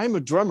prove I'm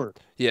a drummer.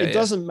 It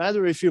doesn't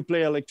matter if you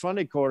play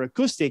electronic or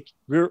acoustic.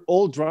 We're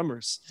all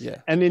drummers. Yeah.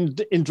 And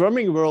in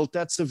drumming world,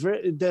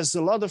 there's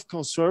a lot of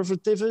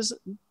conservatism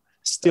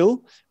still,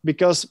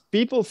 because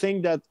people think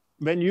that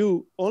when you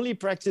only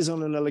practice on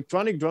an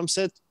electronic drum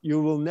set, you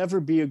will never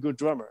be a good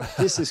drummer.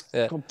 This is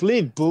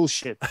complete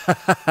bullshit.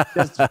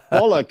 That's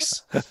bollocks.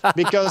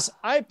 Because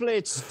I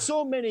played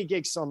so many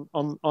gigs on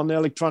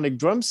electronic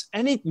drums,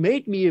 and it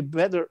made me a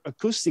better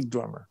acoustic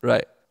drummer.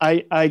 Right.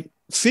 I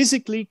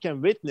physically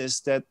can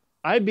witness that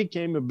I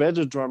became a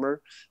better drummer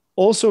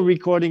also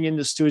recording in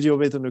the studio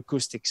with an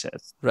acoustic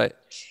set. Right.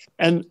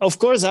 And of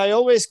course, I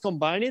always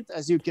combine it.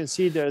 As you can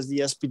see, there's the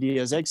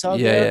SPD-SX out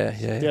there.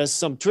 There's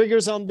some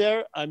triggers on there.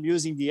 I'm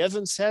using the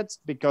Evans set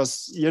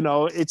because, you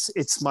know,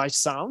 it's my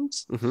sound.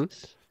 Mm-hmm.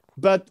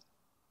 But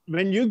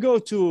when you go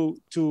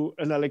to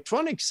an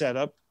electronic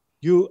setup,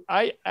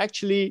 I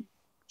actually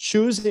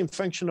choose in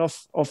function of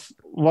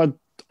what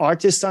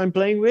artist I'm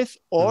playing with,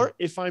 or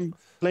if I'm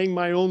playing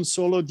my own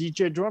solo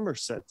DJ drummer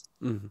set.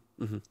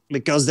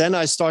 Because then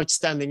I start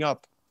standing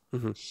up.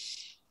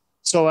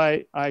 So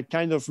I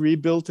kind of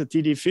rebuilt the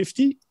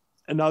TD50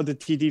 and now the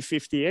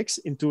TD50X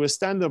into a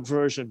stand-up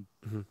version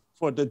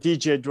for the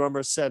DJ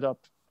drummer setup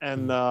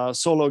and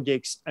solo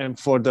gigs, and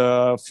for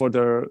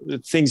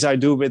the things I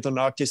do with an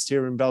artist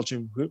here in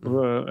Belgium,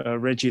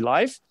 Reggie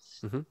Live.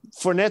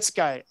 For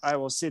Netsky, I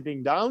was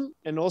sitting down,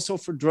 and also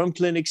for drum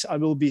clinics, I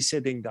will be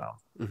sitting down.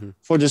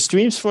 For the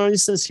streams, for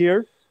instance,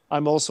 here,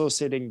 I'm also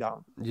sitting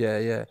down.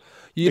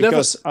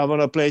 Because I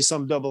want to play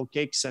some double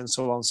kicks and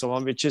so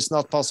on, which is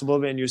not possible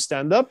when you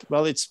stand up.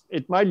 Well,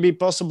 it might be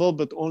possible,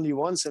 but only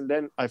once, and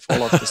then I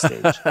fall off the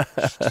stage.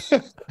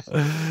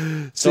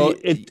 So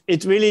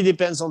it really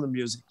depends on the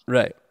music.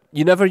 Right.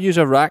 You never use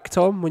a rack,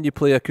 Tom, when you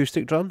play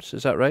acoustic drums,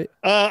 is that right?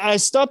 I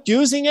stopped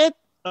using it.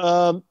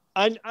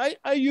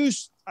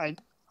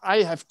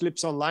 I have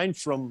clips online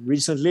from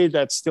recently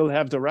that still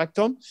have the rack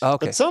tom.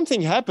 Okay. But something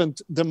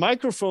happened. The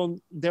microphone,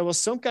 there was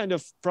some kind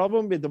of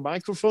problem with the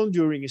microphone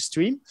during a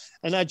stream.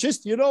 And I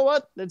just, you know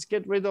what? Let's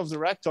get rid of the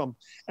rack tom.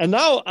 And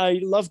now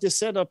I love this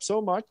setup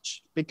so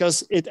much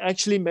because it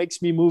actually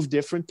makes me move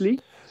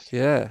differently.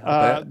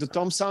 Yeah. The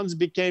tom sounds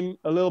became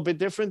a little bit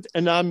different.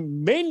 And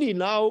I'm mainly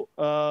now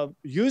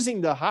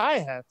using the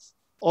hi-hat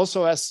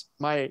also as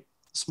my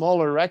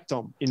smaller rack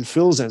tom in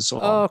fills and so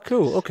on. Oh,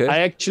 cool. Okay.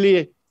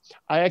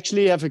 I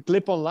actually have a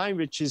clip online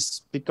which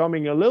is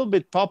becoming a little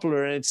bit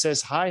popular, and it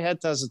says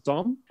hi-hat as a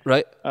tom.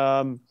 Right.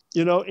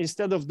 You know,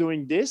 instead of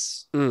doing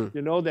this,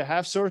 you know, the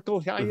half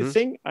circle kind of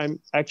thing, I'm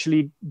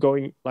actually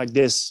going like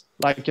this,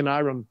 like an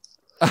iron.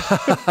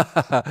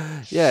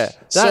 Yeah.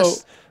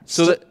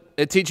 So that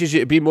it teaches you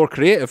to be more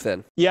creative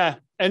then. Yeah.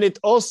 And it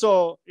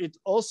also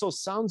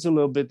sounds a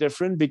little bit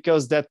different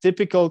because that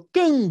typical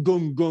gung,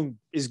 gung, gung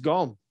is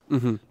gone.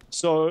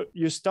 So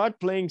you start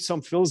playing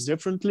some fills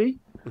differently.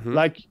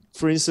 Like,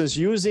 for instance,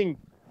 using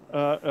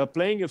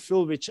playing a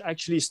fill which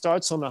actually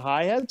starts on a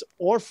hi-hat,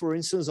 or for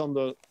instance on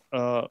the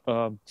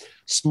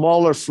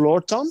smaller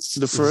floor tom,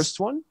 the first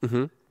one,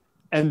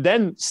 and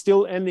then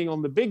still ending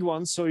on the big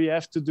one. So you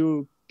have to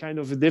do kind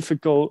of a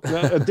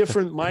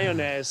different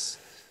mayonnaise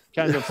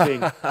kind of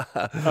thing.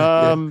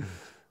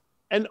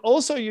 And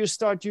also you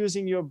start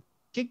using your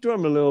kick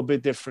drum a little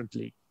bit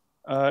differently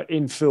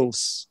in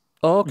fills.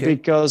 Oh, okay.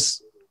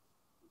 Because,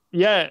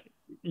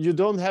 you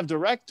don't have the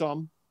rack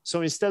tom.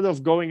 So instead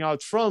of going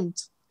out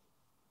front,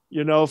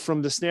 you know,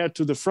 from the snare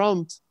to the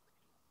front,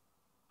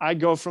 I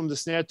go from the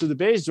snare to the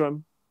bass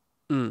drum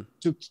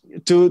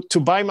to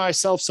buy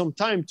myself some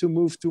time to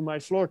move to my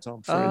floor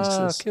tom, for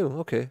instance. Cool.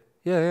 Okay.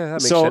 Yeah, that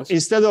makes So sense.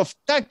 instead of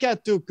taka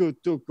tuku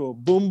tuku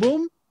boom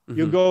boom,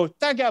 you go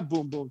taka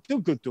boom boom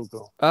tuku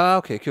tuku.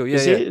 Okay, cool. Yeah,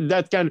 see,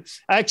 that can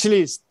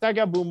actually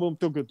taka boom boom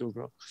tuku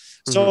tuku.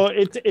 So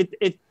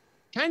it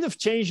kind of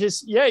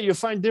changes. Yeah, you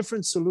find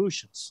different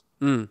solutions.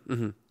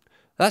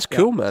 That's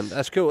cool, man.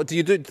 That's cool. Do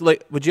you do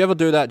would you ever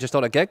do that just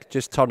on a gig?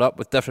 Just turn up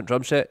with different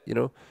drum set, you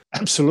know?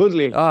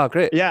 Absolutely.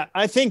 Great. Yeah,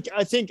 I think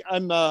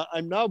I'm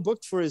now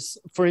booked for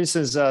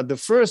instance, the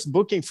first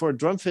booking for a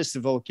drum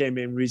festival came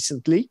in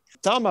recently.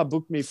 Tama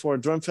booked me for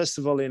a drum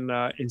festival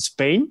in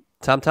Spain.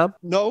 Tam Tam?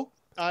 No,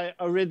 I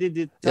already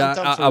did Tam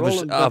Tam for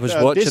Roland. I was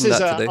watching this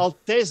that today.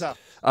 This is Alteza.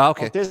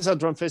 Okay. Alteza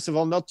Drum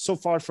Festival, not so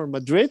far from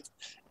Madrid.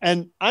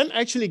 And I'm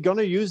actually going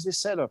to use this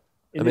setup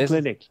in the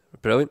clinic.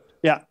 Brilliant.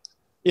 Yeah.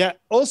 Yeah.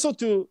 Also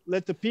to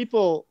let the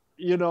people,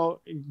 you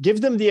know, give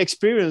them the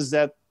experience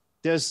that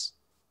there's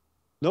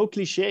no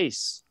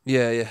cliches.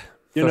 Yeah.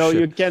 You know,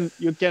 sure.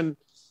 you can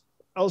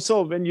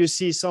also, when you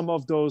see some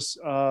of those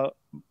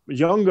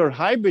younger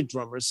hybrid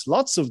drummers,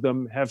 lots of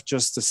them have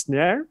just a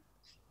snare,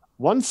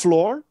 one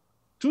floor,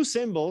 two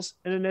cymbals,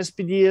 and an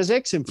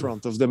SPD-SX in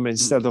front of them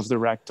instead of the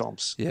rack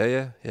toms.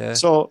 Yeah.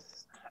 So,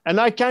 and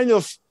I kind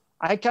of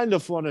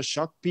want to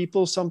shock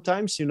people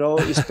sometimes, you know,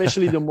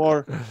 especially the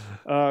more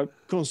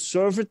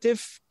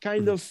conservative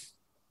kind of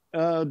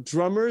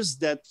drummers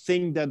that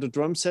think that the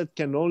drum set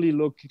can only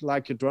look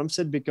like a drum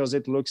set because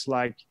it looks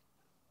like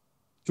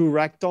two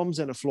rack toms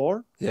and a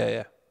floor.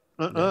 Yeah.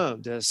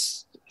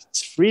 It's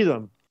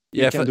freedom.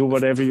 You can do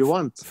whatever you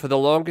want. For the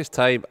longest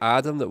time,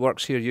 Adam that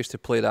works here used to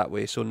play that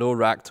way. So no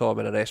rack tom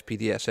and an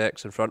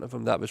SPDSX in front of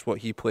him. That was what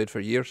he played for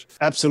years.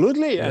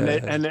 Absolutely,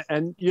 yeah.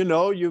 and you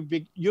know,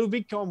 you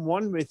become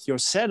one with your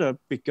setup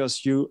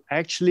because you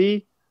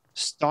actually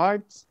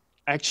start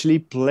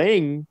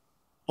playing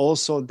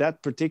also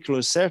that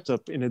particular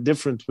setup in a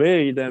different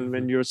way than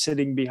when you're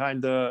sitting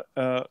behind the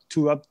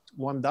 2 up,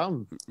 1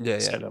 down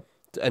setup.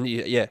 And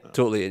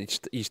totally.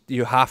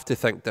 You have to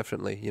think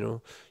differently, you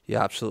know. You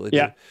absolutely do.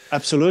 Yeah,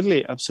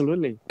 absolutely.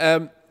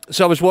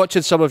 So I was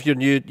watching some of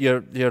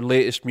your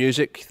latest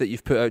music that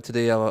you've put out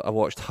today. I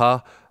watched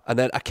Ha, and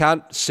then I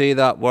can't say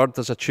that word.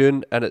 There's a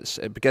tune, and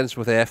it begins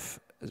with F,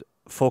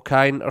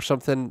 Fokine or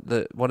something.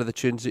 One of the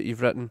tunes that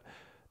you've written.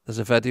 There's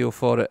a video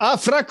for it.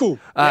 Fraku.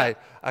 Aye.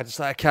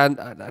 Yeah.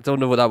 I don't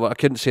know what that word. I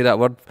couldn't say that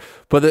word.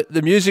 But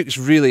the music's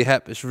really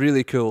hip. It's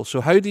really cool. So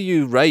how do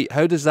you write?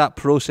 How does that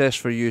process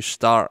for you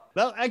start?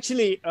 Well,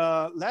 actually,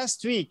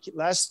 last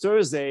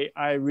Thursday,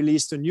 I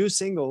released a new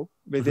single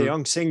with a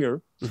young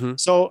singer. Mm-hmm.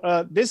 So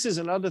this is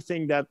another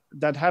thing that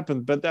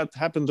happened, but that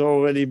happened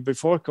already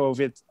before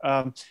COVID.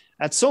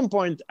 At some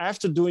point,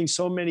 after doing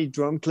so many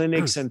drum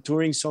clinics and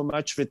touring so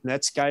much with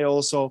Netsky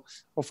also,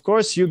 of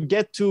course, you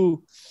get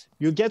to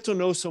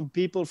know some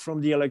people from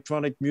the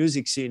electronic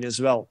music scene as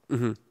well.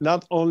 Mm-hmm.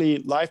 Not only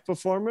live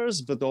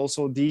performers, but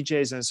also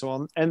DJs and so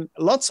on. And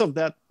lots of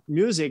that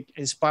music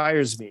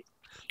inspires me.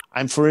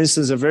 I'm, for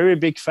instance, a very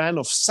big fan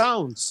of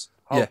sounds,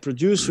 how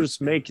producers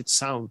make it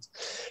sound.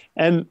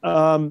 And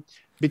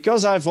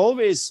because I've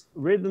always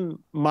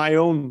written my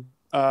own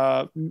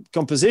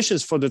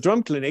compositions for the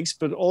drum clinics,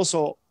 but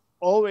also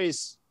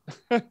always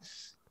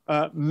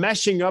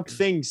mashing up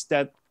things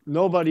that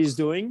nobody's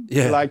doing,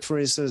 like for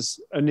instance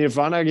a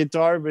Nirvana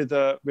guitar with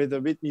a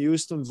Whitney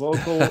Houston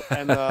vocal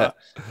and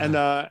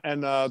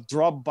a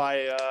drop by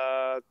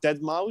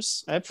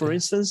Deadmau5, for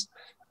instance.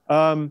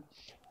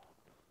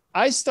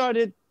 I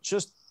started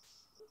just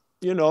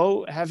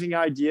having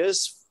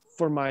ideas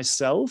for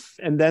myself,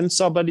 and then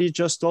somebody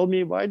just told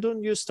me, why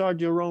don't you start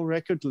your own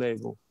record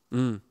label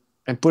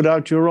and put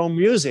out your own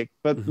music,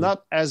 but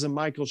not as a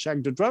Michael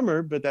Shack the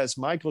drummer, but as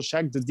Michael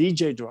Shack the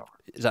DJ drummer.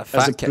 Is that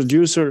as a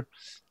producer?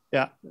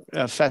 Yeah,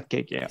 Fat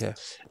Cake. Yeah.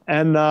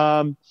 And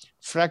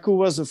Fraku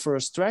was the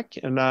first track,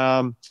 and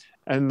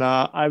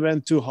I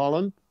went to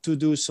Holland to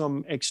do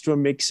some extra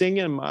mixing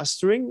and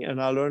mastering,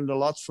 and I learned a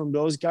lot from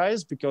those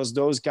guys, because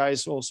those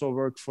guys also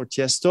work for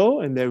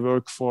Tiesto, and they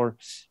work for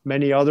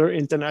many other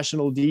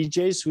international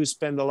DJs who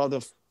spend a lot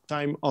of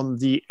time on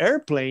the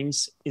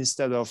airplanes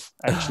instead of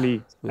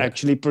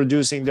actually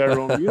producing their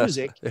own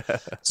music.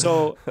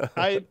 So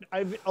I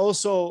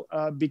also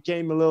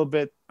became a little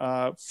bit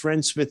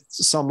friends with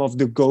some of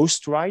the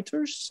ghost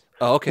writers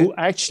who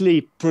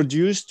actually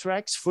produce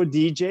tracks for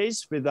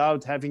DJs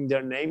without having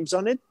their names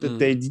on it. But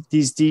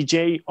these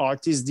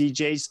artist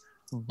DJs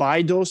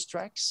buy those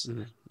tracks,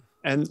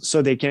 and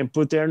so they can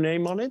put their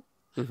name on it.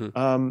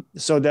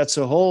 So that's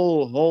a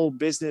whole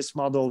business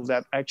model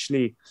that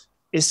actually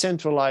is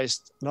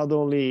centralized, not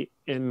only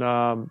in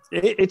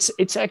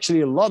it's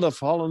actually a lot of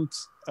Holland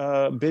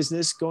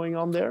business going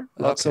on there.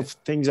 Lots of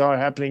things are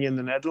happening in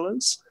the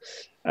Netherlands,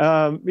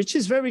 which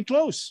is very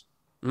close.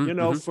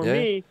 For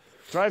me,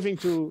 driving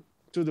to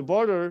the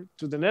border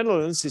to the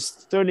Netherlands is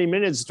 30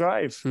 minutes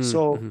drive.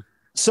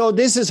 So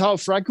this is how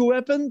Fraku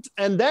happened.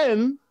 And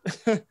then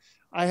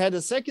I had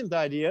a second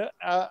idea,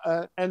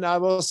 and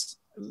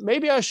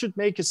maybe I should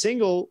make a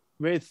single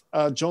with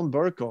John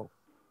Burko.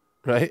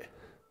 Right.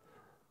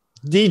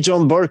 The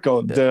John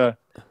Burko, the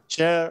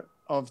chair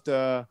of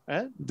the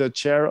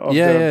British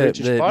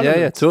Parliament.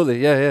 Yeah,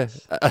 totally. Yeah.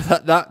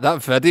 That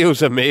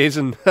video's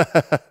amazing.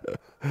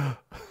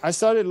 I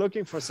started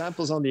looking for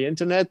samples on the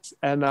internet,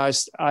 and I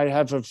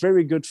have a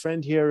very good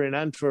friend here in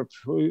Antwerp.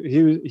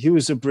 He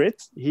was a Brit.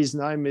 His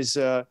name is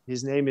a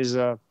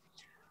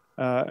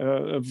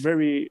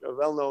very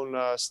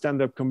well-known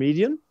stand-up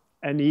comedian,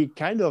 and he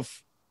kind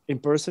of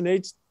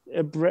impersonates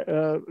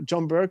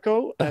John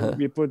Burko, and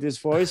we put his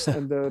voice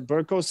and the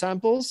Burko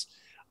samples.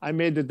 I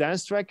made the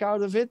dance track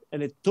out of it,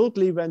 and it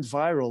totally went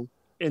viral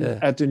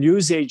at the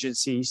news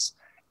agencies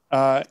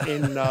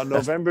in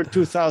November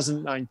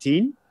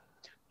 2019.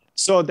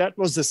 So that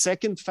was the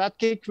second Fat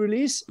Cake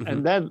release.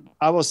 And then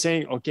I was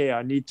saying, okay,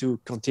 I need to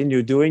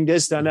continue doing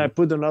this. Then I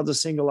put another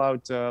single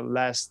out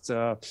last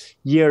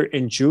year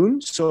in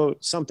June. So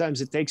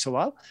sometimes it takes a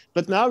while.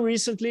 But now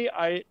recently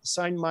I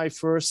signed my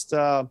first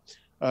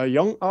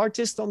young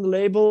artist on the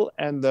label,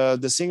 and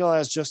the single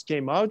has just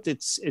came out.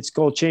 It's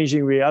called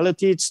Changing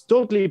Reality. It's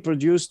totally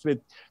produced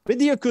with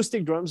the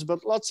acoustic drums,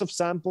 but lots of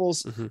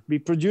samples. We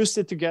produced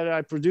it together.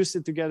 I produced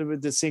it together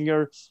with the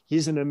singer.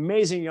 He's an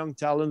amazing young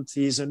talent.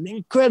 He's an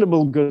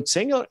incredible good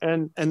singer,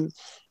 and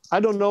I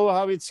don't know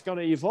how it's going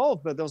to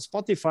evolve, but on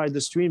Spotify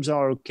the streams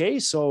are okay.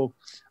 So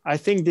I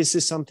think this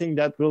is something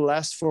that will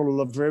last for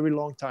a very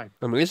long time.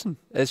 Amazing.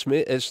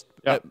 It's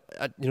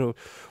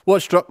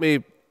what struck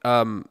me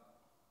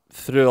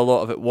through a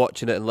lot of it,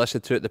 watching it and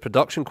listening to it, the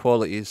production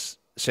quality is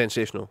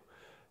sensational.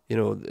 You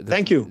know,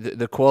 Thank you.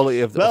 The quality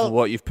of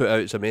what you've put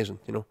out is amazing.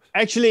 You know,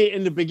 actually,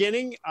 in the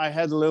beginning, I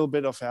had a little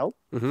bit of help.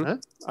 Yeah,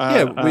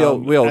 we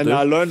all and do.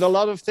 I learned a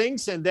lot of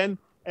things, and then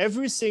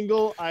every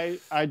single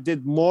I did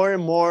more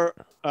and more.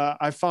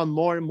 I found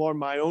more and more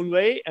my own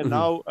way, and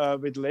now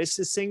with the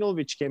latest single,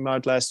 which came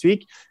out last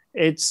week,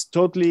 it's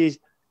totally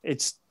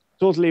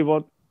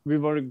what we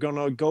were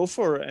gonna go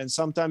for. And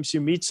sometimes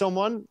you meet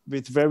someone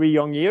with very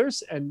young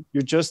ears, and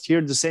you just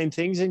hear the same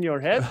things in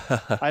your head.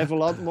 I have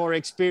a lot more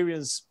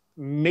experience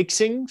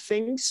mixing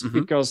things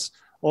because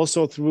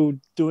also through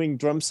doing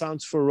drum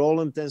sounds for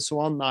Roland and so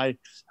on, I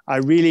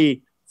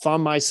really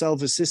found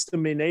myself a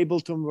system in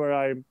Ableton where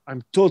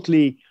I'm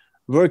totally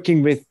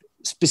working with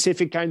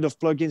specific kind of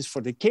plugins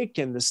for the kick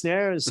and the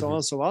snare and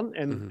so on,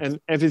 and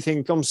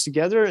everything comes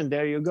together, and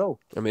there you go.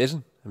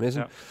 Amazing.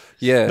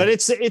 Yeah. But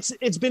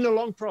it's been a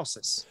long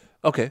process.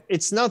 Okay.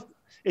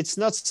 It's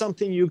not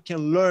something you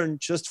can learn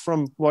just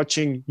from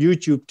watching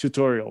YouTube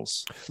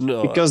tutorials.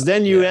 No, because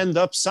then you end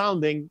up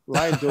sounding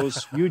like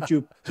those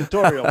YouTube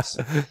tutorials.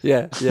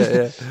 Yeah.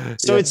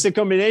 So it's a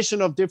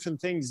combination of different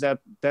things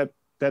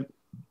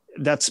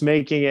that's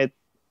making it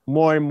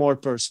more and more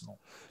personal.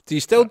 Do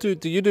you still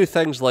do you do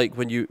things like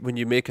when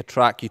you make a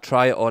track, you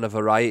try it on a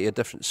variety of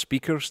different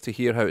speakers to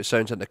hear how it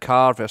sounds in the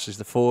car versus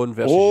the phone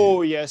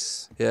versus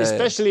yes.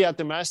 Especially at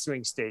the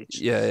mastering stage.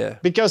 Yeah.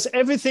 Because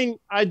everything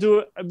I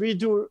do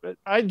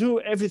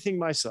everything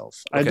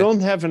myself. Okay. I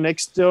don't have an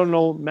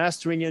external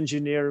mastering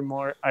engineer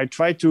anymore. I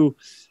try to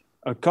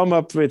come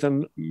up with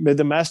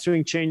a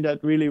mastering chain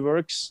that really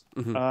works.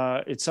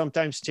 It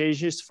sometimes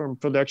changes from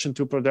production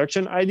to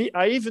production.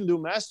 I even do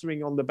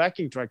mastering on the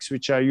backing tracks,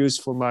 which I use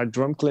for my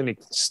drum clinic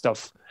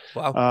stuff.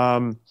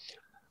 Wow.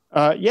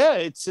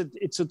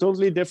 It's a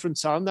totally different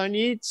sound I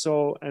need.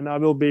 So, and I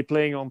will be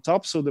playing on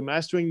top. So the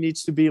mastering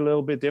needs to be a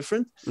little bit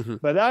different.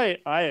 But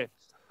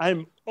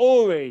I'm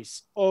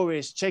always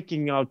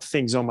checking out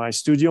things on my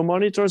studio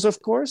monitors,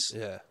 of course.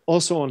 Yeah.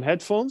 Also on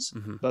headphones,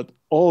 but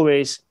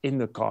always in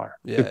the car.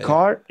 The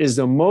car is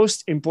the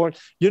most important.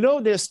 You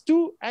know, there's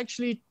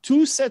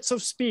two sets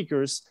of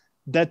speakers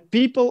that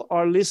people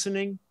are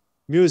listening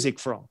music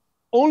from.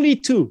 Only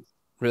two.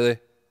 Really?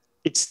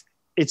 It's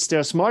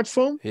their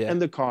smartphone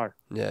and the car.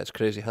 Yeah, it's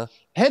crazy, huh?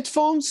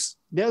 Headphones,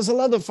 there's a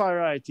lot of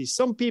variety.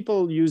 Some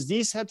people use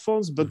these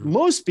headphones, but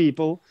most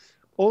people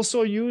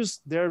also use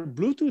their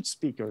Bluetooth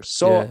speakers.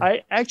 So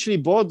I actually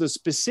bought the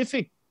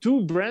specific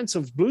 2 brands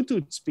of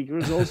Bluetooth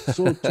speakers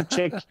also to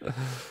check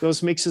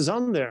those mixes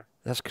on there.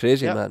 That's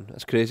crazy, man.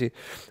 That's crazy.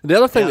 The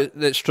other thing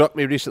that struck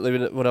me recently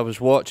when I was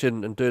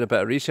watching and doing a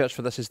bit of research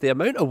for this is the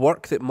amount of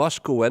work that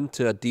must go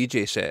into a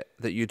DJ set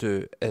that you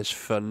do is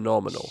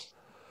phenomenal.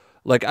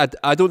 Like,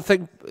 I don't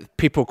think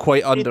people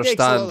quite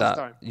understand that.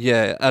 Time.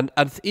 Yeah, and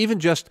even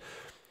just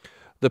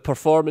the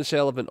performance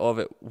element of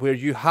it, where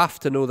you have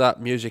to know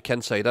that music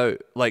inside out.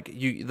 Like,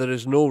 there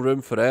is no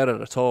room for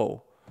error at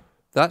all.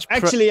 That's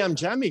actually I'm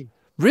jamming.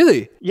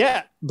 Really?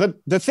 Yeah, but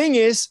the thing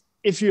is,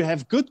 if you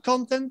have good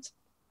content,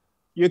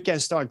 you can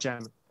start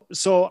jamming.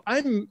 So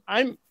I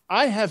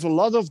have a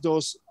lot of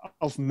those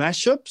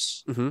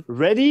mashups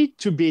ready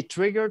to be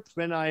triggered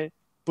when I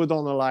put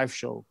on a live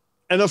show.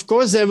 And of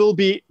course,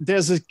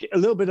 there's a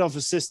little bit of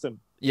a system.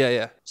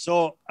 Yeah.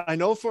 So I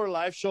know for a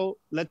live show,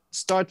 let's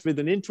start with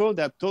an intro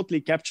that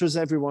totally captures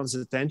everyone's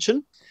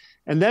attention.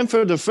 And then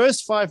for the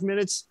first 5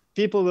 minutes,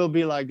 people will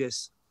be like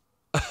this.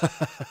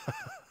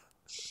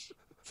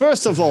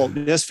 First of all,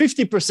 there's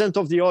 50%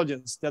 of the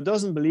audience that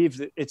doesn't believe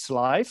that it's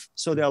live.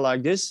 So they're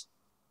like this.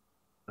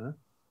 Huh?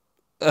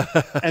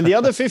 And the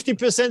other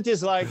 50%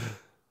 is like...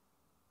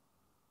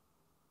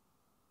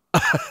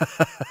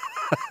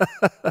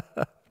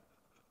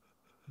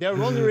 They're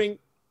wondering,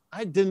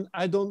 I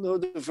don't know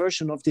the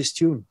version of this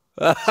tune.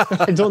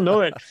 I don't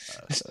know it.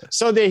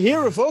 So they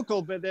hear a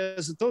vocal, but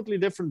there's a totally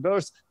different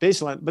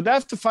bass line. But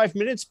after 5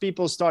 minutes,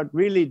 people start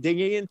really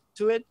digging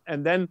into it.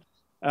 And then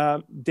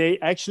they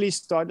actually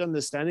start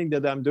understanding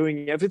that I'm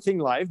doing everything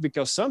live,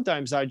 because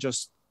sometimes I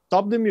just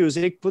stop the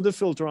music, put the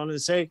filter on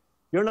and say,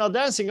 "You're not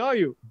dancing, are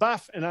you?"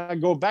 Baff, and I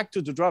go back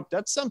to the drop.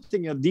 That's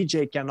something a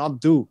DJ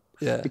cannot do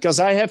because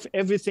I have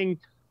everything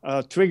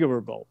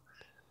triggerable.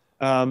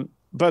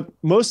 But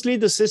mostly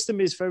the system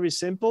is very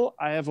simple.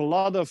 I have a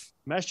lot of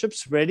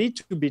mashups ready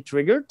to be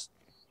triggered.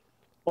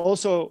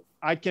 Also,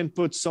 I can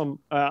put some,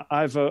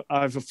 I have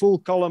a full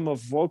column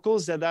of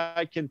vocals that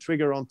I can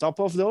trigger on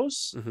top of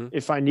those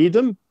if I need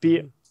them.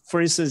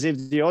 For instance, if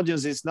the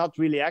audience is not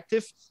really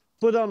active,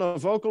 put on a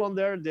vocal on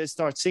there, they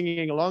start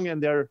singing along, and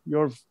they're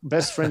your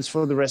best friends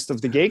for the rest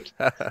of the gig.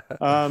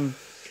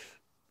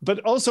 But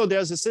also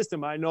there's a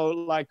system. I know,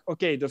 like,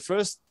 okay, the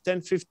first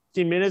 10,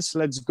 15 minutes,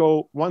 let's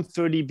go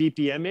 130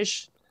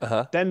 BPM-ish.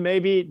 Then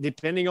maybe,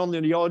 depending on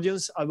the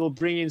audience, I will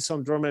bring in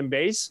some drum and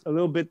bass a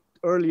little bit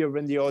earlier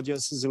when the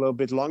audience is a little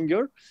bit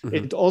longer.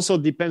 It also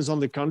depends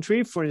on the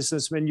country. For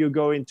instance, when you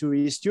go into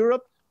East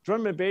Europe,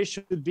 drum and bass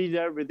should be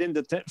there within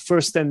the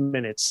first 10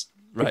 minutes.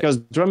 Right. Because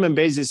drum and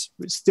bass is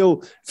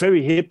still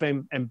very hip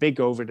and big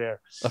over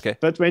there. Okay.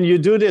 But when you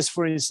do this,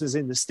 for instance,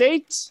 in the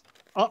States,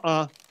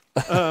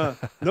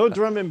 no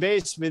drum and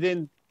bass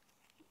within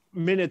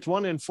minute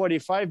 1 and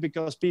 45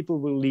 because people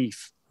will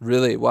leave.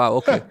 Really? Wow.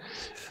 Okay.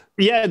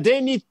 Yeah,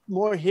 they need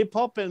more hip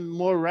hop and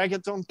more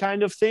reggaeton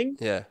kind of thing.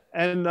 Yeah.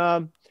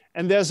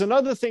 And there's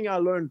another thing I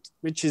learned,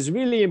 which is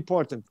really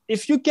important.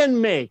 If you can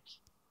make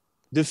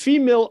the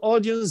female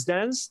audience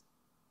dance,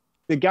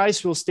 the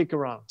guys will stick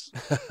around.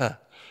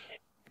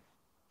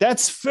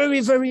 That's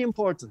very, very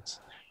important.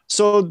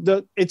 So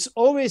it's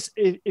always,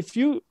 if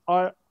you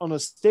are on a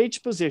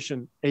stage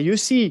position and you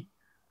see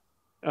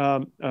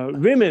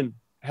women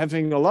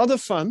having a lot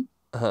of fun,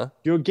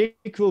 your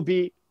gig will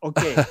be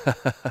okay.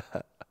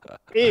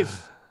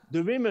 If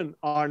the women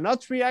are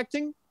not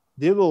reacting,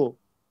 they will,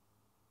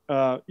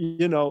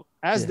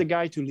 ask the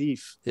guy to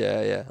leave.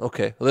 Yeah.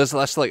 Okay. Well,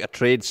 that's like a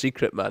trade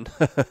secret, man.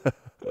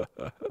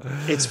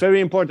 It's very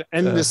important.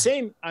 And the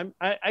same,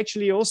 I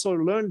actually also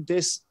learned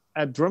this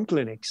at drum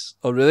clinics.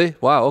 Oh, really?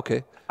 Wow.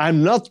 Okay.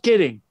 I'm not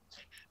kidding.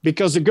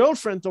 Because the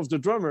girlfriend of the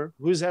drummer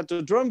who's at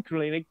the drum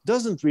clinic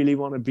doesn't really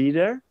want to be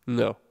there.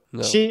 No.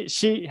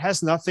 She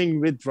has nothing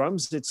with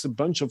drums. It's a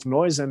bunch of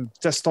noise and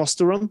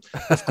testosterone.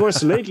 Of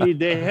course, lately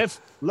they have,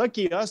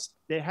 lucky us,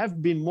 they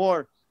have been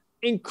more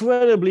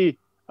incredibly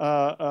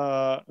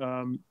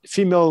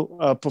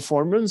female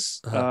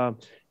performance.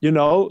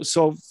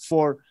 So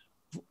for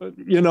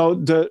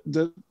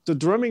the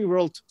drumming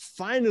world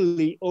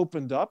finally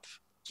opened up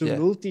to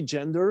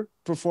multi-gender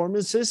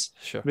performances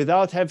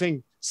without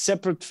having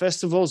separate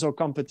festivals or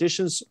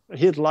competitions,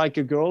 Hit Like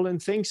a Girl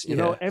and things.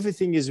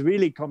 Everything is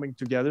really coming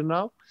together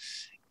now.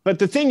 But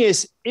the thing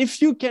is,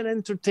 if you can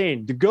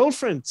entertain the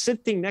girlfriend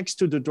sitting next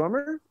to the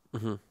drummer,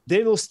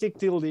 they will stick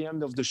till the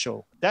end of the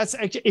show. That's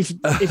actually,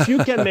 if you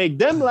can make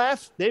them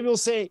laugh, they will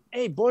say,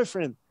 "Hey,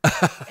 boyfriend,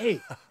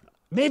 hey,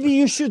 maybe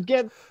you should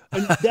get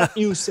that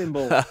new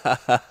cymbal."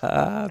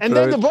 And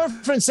then the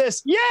boyfriend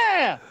says,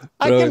 "Yeah,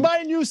 I can buy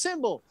a new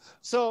cymbal."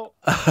 So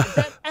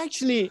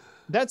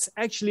that's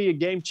actually a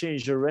game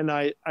changer when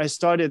I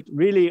started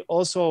really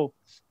also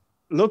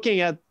looking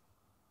at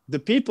the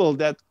people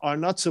that are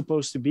not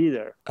supposed to be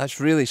there. That's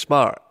really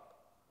smart.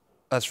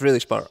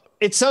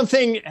 It's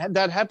something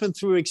that happened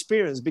through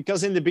experience,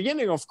 because in the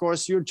beginning, of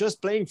course, you're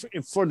just playing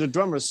for the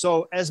drummer.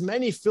 So as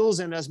many fills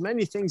and as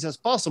many things as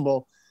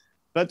possible.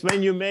 But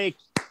when you make,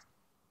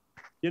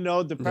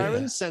 the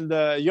parents and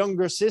the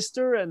younger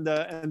sister and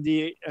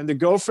the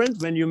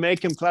girlfriend, when you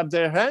make them clap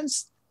their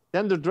hands,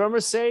 then the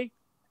drummers say,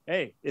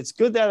 "Hey, it's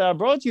good that I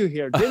brought you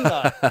here, didn't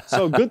I?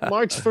 So good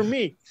marks for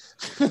me."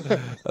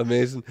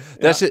 Amazing.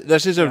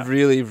 This is a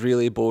really,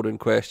 really boring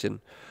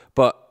question,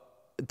 but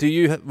do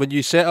you, when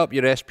you set up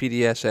your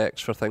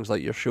SPDSX for things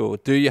like your show,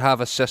 do you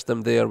have a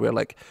system there where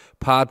like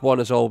pad 1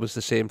 is always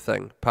the same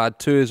thing, pad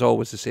 2 is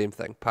always the same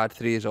thing, pad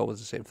 3 is always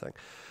the same thing?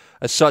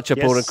 It's such a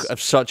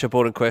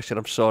boring question.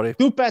 I'm sorry.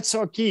 2 pads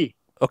are key.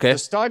 Okay. The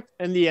start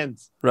and the end.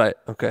 Right.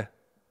 Okay.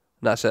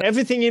 That's it.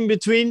 Everything in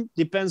between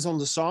depends on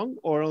the song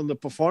or on the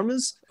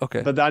performance.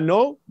 Okay. But I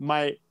know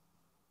my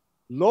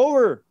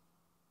lower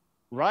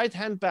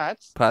right-hand pad,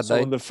 so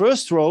 9, on the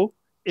first row,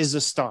 is the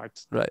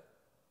start. Right.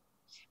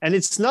 And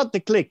it's not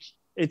the click.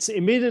 It's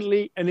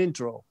immediately an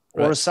intro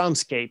or a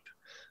soundscape.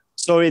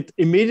 So it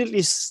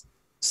immediately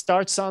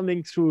starts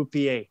sounding through a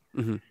PA.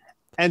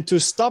 And to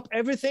stop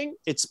everything,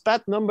 it's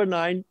pad number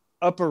 9,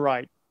 upper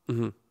right.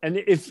 And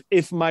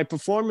if my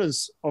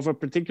performance of a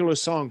particular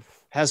song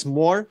has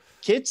more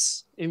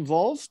kids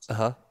involved,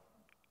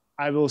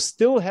 I will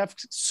still have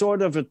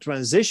sort of a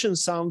transition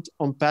sound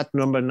on pad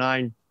number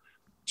 9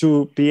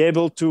 to be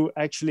able to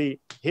actually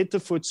hit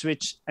the foot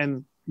switch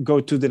and go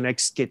to the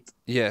next kit.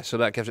 Yeah, so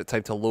that gives it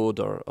time to load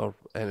or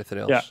anything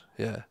else.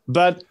 Yeah.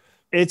 But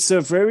it's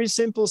a very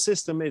simple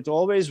system. It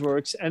always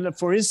works. And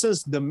for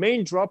instance, the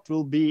main drop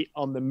will be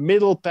on the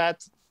middle pad,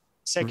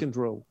 second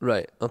row.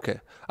 Right, okay.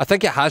 I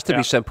think it has to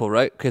be simple,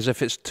 right? Because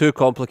if it's too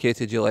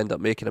complicated, you'll end up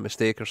making a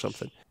mistake or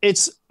something.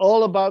 It's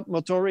all about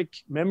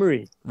motoric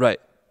memory. Right,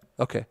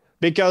 okay.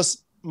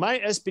 Because my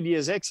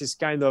SPDSX is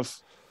kind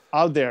of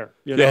out there,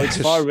 it's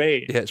far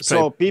away.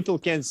 So people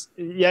can,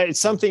 it's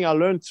something I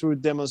learned through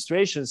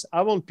demonstrations.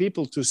 I want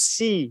people to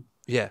see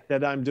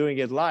that I'm doing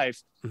it live.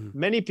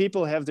 Many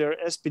people have their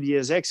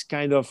SPDSX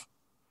kind of,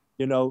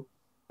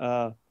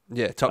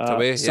 tucked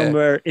away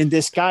somewhere in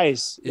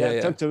disguise,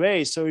 tucked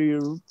away. So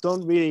you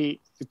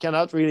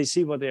cannot really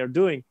see what they are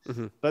doing.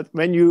 But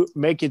when you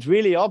make it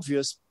really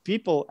obvious,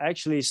 people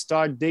actually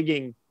start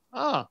digging.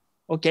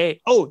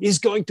 Okay. Oh, he's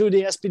going to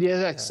the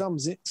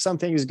SPDSX.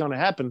 Something is going to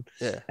happen.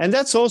 And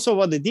that's also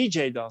what the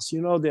DJ does.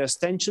 There's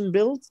tension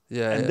build.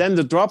 And then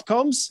the drop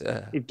comes.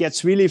 It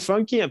gets really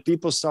funky and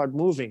people start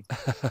moving.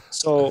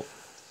 So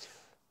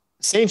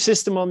same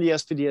system on the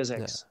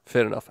SPDSX.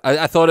 Fair enough.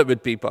 I thought it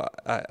would be, but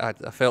I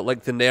felt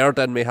like the nerd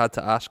in me had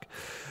to ask.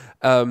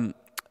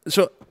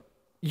 So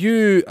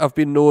you have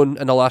been known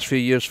in the last few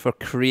years for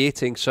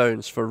creating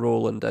sounds for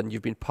Roland, and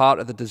you've been part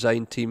of the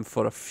design team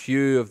for a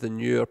few of the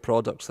newer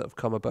products that have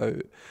come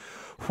about.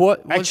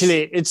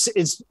 Actually,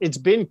 it's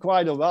been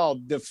quite a while.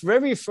 The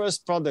very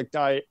first product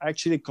I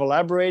actually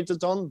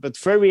collaborated on, but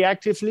very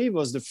actively,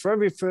 was the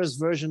very first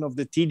version of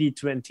the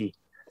TD20.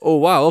 Oh,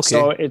 wow. Okay.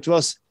 So it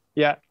was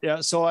Yeah.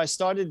 So I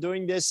started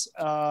doing this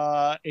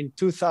in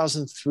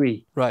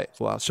 2003. Right.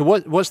 Wow. So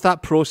what's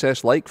that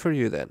process like for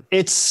you then?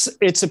 It's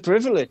a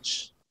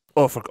privilege.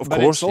 Oh, of but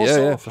course. It's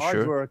also Yeah, for hard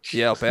sure. work.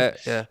 Yeah, I'll bet.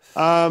 Yeah.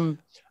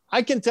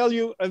 I can tell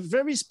you a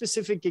very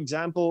specific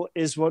example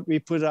is what we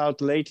put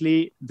out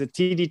lately, the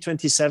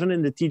TD27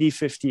 and the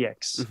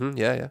TD50X.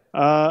 Yeah.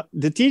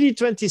 The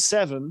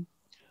TD27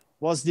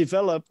 was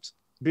developed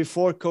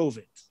before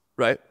COVID.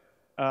 Right.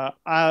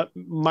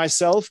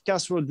 Myself,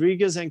 Cas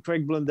Rodriguez, and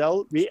Craig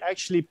Blundell, we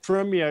actually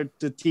premiered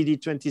the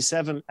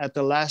TD27 at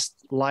the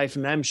last live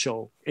NAMM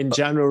show in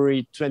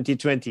January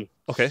 2020.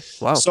 Okay.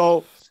 Wow.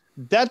 So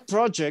that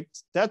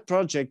project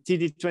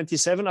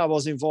TD27, I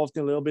was involved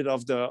in a little bit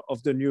of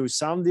the new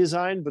sound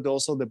design, but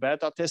also the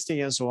beta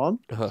testing and so on.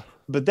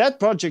 But that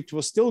project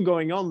was still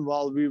going on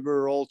while we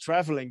were all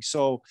traveling.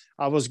 So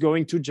I was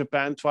going to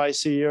Japan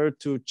twice a year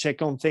to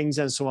check on things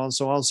and so on.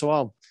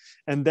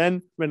 And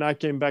then when I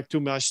came back to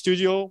my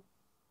studio,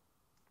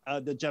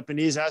 the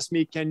Japanese asked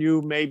me, can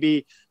you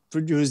maybe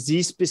produce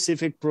these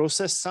specific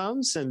process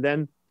sounds? And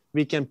then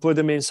we can put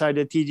them inside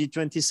the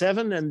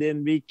TD27. And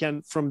then we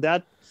can, from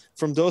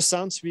those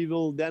sounds, we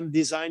will then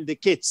design the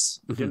kits,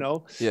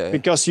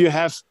 because you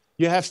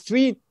have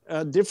three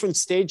different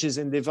stages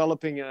in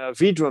developing a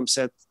V-drum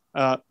set.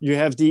 You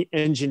have the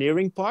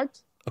engineering part,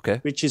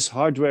 which is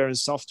hardware and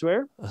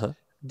software.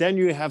 Then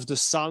you have the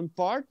sound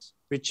part,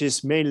 which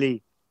is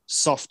mainly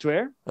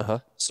software.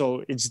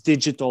 So it's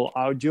digital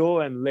audio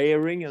and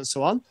layering and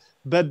so on.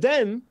 But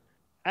then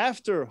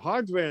after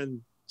hardware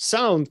and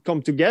sound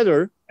come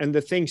together and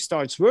the thing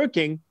starts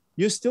working,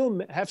 you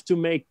still have to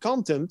make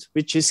content,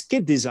 which is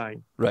kit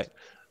design. Right.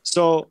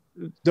 So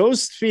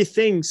those three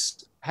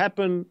things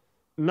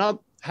not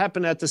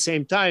happen at the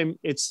same time.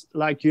 It's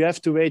like you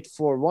have to wait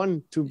for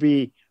one to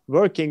be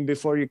working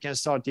before you can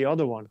start the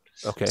other one.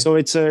 Okay. So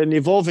it's an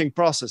evolving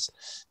process.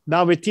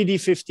 Now with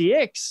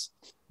TD50X,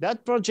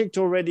 that project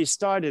already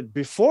started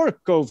before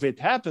COVID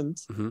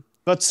happened,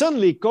 but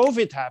suddenly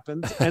COVID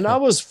happened. And I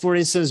was, for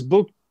instance,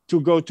 booked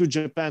to go to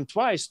Japan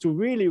twice to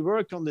really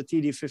work on the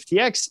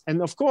TD50X.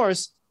 And of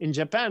course, in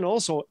Japan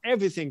also,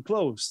 everything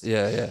closed.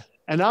 Yeah.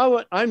 And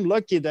I'm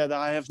lucky that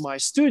I have my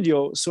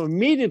studio. So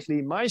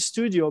immediately my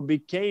studio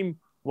became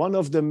one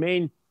of the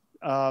main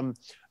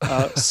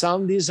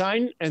sound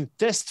design and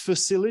test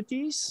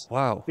facilities.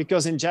 Wow.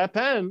 Because in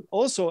Japan,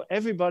 also,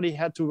 everybody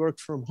had to work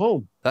from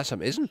home. That's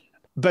amazing.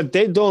 But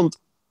they don't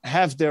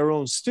have their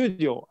own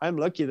studio. I'm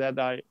lucky that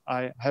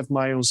I have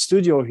my own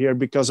studio here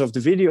because of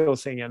the video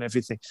thing and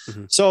everything.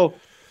 So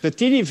the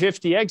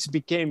TD50X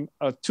became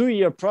a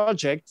 2-year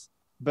project,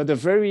 but a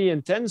very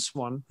intense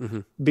one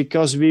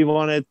because we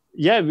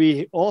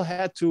all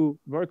had to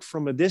work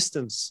from a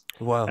distance.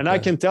 Wow. And I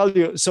can tell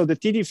you, so the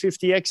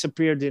TD50X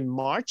appeared in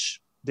March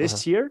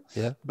this year,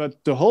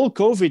 but the whole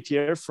COVID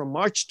year from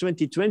March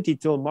 2020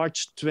 till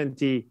March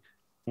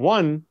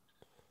 21,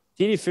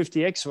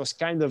 TD50X was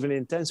kind of an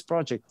intense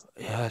project.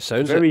 Yeah, it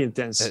sounds very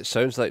intense. It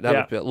sounds like that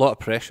would be a lot of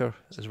pressure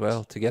as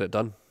well to get it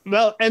done.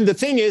 Well, and the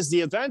thing is,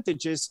 the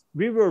advantage is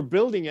we were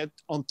building it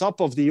on top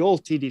of the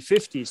old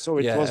TD50, so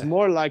it was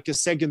more like a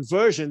second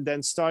version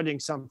than starting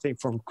something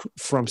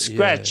from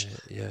scratch.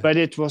 Yeah. But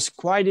it was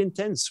quite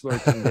intense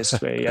working this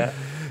way. Yeah.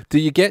 Do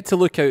you get to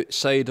look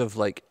outside of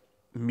like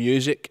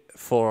music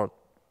for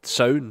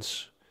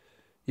sounds?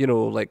 You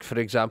know, like for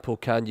example,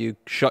 can you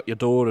shut your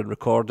door and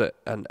record it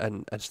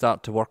and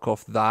start to work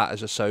off that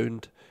as a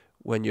sound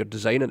when you're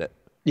designing it?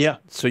 Yeah.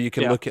 So you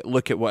can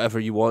look at whatever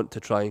you want to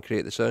try and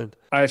create the sound.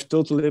 I have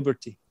total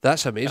liberty.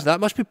 That's amazing. Yeah. That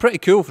must be pretty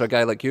cool for a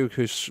guy like you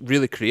who's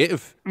really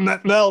creative.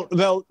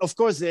 Well, of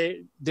course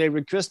they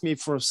request me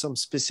for some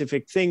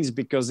specific things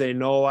because they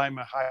know I'm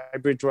a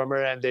hybrid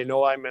drummer and they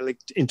know I'm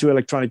into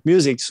electronic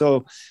music.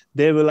 So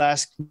they will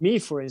ask me,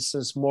 for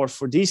instance, more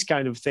for these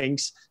kind of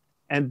things.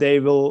 And they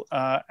will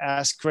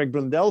ask Craig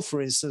Blundell,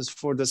 for instance,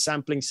 for the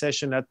sampling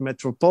session at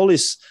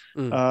Metropolis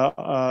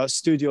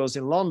Studios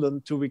in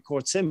London to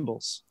record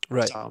cymbals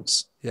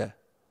sounds. Yeah,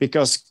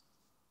 because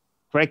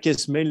Craig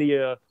is mainly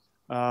a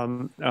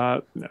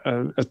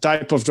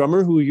type of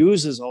drummer who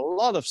uses a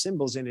lot of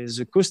cymbals in his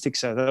acoustic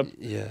setup.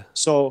 Yeah.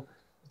 So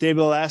they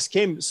will ask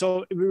him.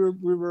 So we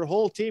were a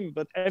whole team,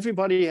 but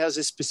everybody has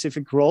a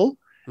specific role,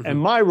 and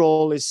my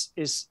role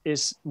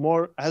has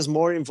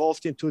more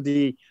involved into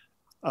the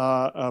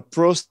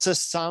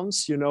process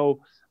sounds,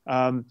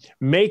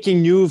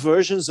 making new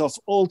versions of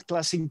old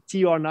classic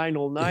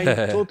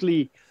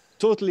TR-909,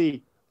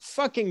 totally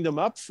fucking them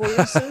up, for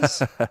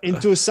instance,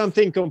 into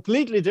something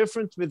completely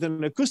different with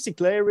an acoustic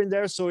layer in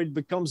there, so it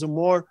becomes a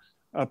more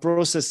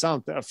process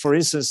sound. For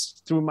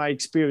instance, through my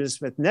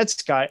experience with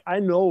Netsky, I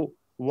know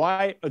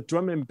why a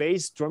drum and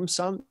bass drum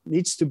sound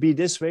needs to be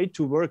this way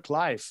to work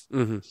live.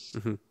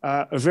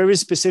 A very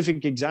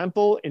specific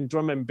example in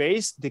drum and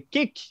bass, the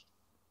kick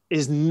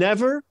is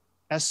never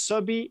as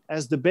subby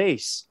as the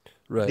bass.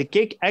 Right. The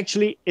kick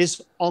actually is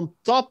on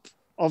top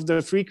of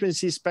the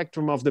frequency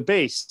spectrum of the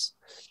bass.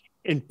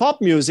 In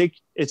pop music,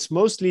 it's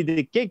mostly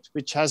the kick,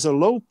 which has a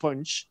low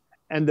punch,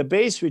 and the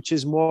bass, which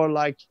is more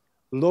like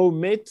low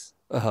mid,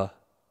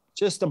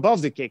 just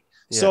above the kick.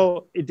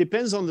 So it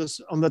depends on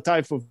the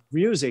type of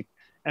music.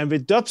 And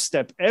with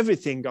dubstep,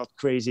 everything got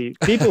crazy.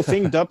 People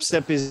think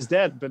dubstep is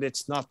dead, but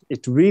it's not.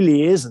 It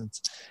really isn't.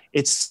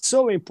 It's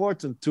so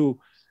important to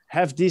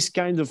have these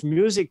kind of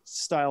music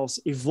styles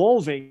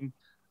evolving,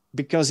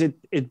 because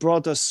it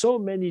brought us so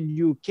many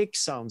new kick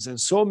sounds and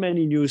so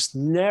many new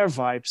snare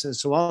vibes and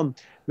so on,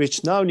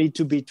 which now need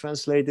to be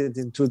translated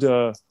into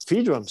the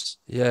free drums.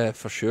 Yeah,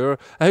 for sure.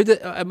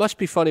 It must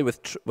be funny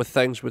with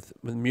things with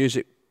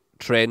music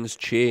trends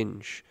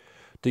change.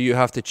 Do you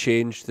have to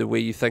change the way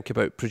you think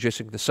about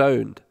producing the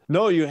sound?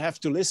 No, you have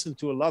to listen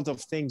to a lot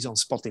of things on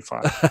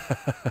Spotify.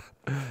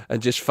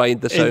 And just find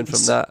the sound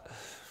from that.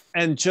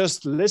 And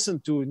just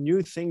listen to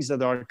new things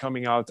that are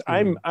coming out.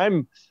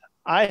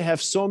 I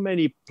have so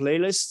many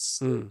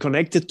playlists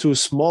connected to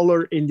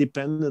smaller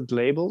independent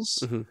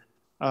labels.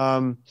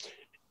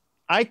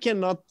 I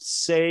cannot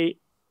say,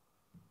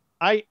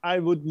 I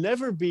would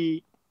never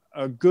be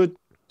a good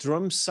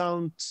drum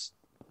sound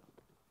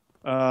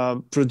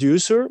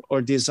producer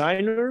or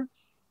designer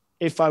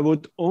if I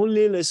would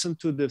only listen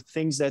to the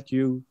things that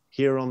you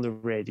hear on the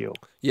radio.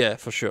 Yeah,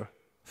 for sure.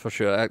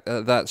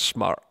 That's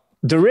smart.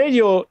 The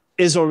radio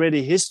is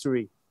already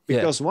history,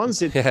 because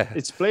once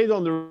it's played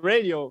on the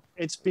radio,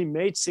 it's been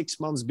made 6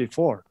 months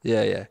before.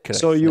 Yeah, correct.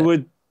 So you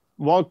would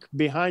walk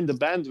behind the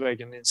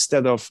bandwagon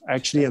instead of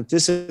actually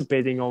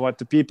anticipating on what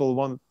the people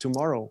want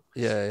tomorrow.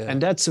 Yeah.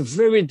 And that's a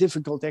very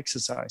difficult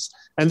exercise.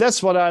 And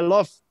that's what I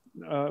love.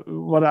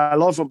 What I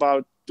love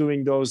about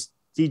doing those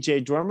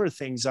DJ drummer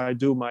things I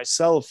do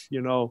myself,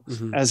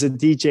 as a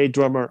DJ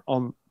drummer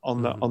on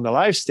the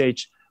live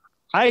stage,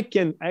 I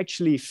can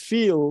actually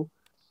feel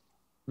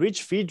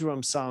which feed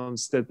drum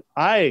sounds that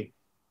I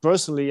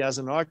personally, as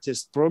an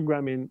artist,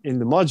 program in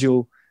the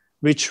module,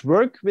 which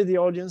work with the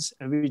audience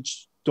and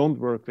which don't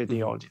work with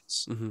the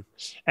audience.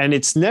 And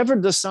it's never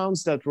the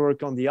sounds that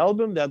work on the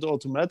album that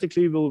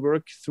automatically will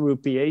work through a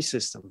PA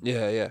system.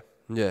 Yeah,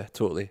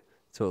 totally.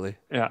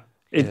 Yeah,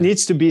 it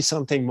needs to be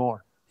something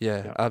more.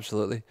 Yeah.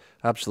 Absolutely.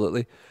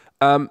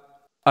 I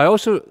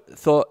also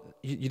thought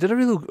you did a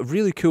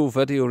really cool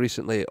video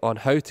recently on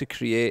how to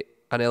create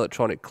an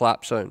electronic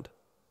clap sound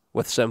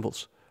with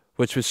cymbals,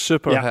 which was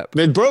super hip.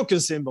 With broken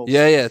cymbals.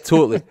 Yeah,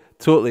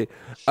 totally.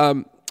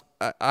 I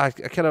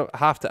kind of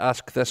have to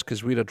ask this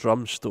because we're a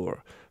drum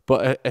store,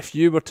 but if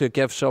you were to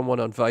give someone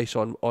advice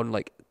on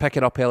like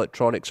picking up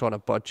electronics on a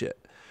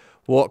budget,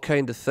 what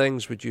kind of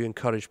things would you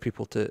encourage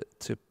people to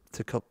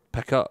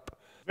pick up?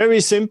 Very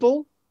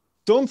simple.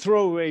 Don't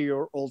throw away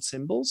your old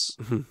cymbals.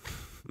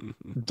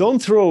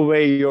 Don't throw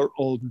away your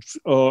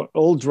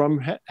old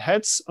drum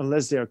heads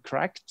unless they're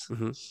cracked.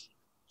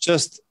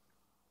 Just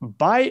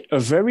buy a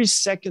very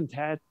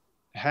second-hand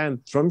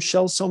drum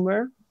shell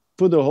somewhere.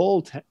 Put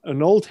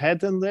an old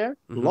head in there.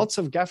 Lots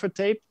of gaffer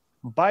tape.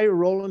 Buy a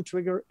Roland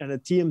trigger and a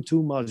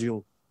TM2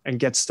 module and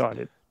get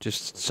started.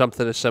 Just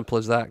something as simple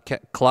as that.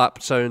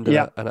 Clap sound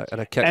and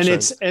a kick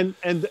sound.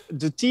 And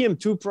the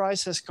TM2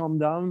 price has come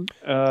down.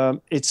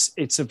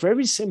 It's a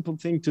very simple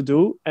thing to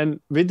do. And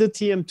with the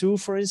TM2,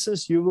 for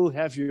instance, you will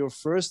have your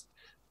first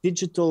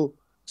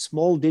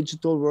small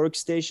digital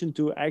workstation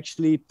to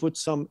actually put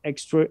some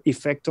extra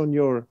effect on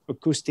your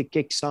acoustic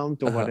kick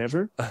sound or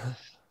whatever.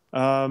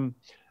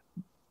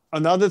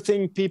 Another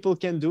thing people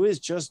can do is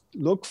just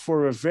look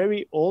for a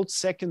very old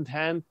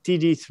second-hand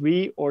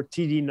TD3 or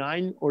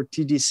TD9 or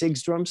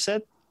TD6 drum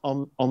set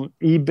on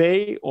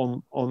eBay,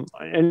 on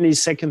any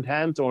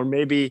second-hand, or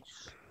maybe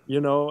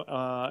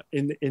online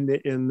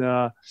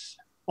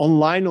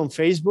on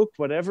Facebook,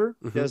 whatever.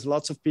 There's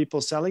lots of people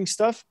selling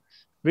stuff,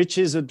 which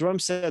is a drum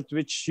set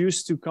which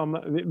used to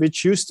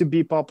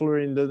be popular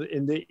in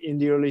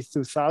the early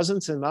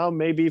 2000s, and now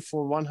maybe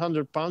for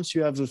 £100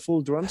 you have the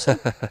full drum set,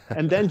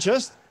 and then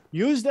just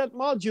use that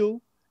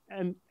module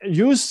and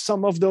use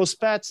some of those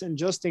pads and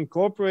just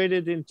incorporate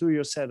it into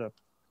your setup.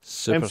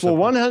 And for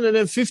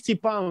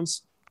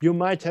 £150, you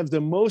might have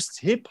the most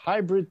hip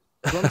hybrid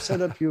drum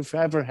setup you've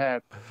ever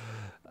had.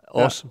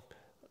 Awesome.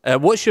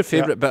 What's your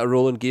favorite bit of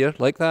Roland gear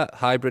like that?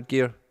 Hybrid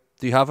gear?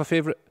 Do you have a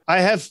favorite? I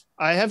have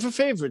a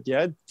favorite,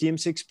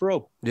 TM6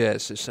 Pro. Yeah,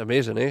 it's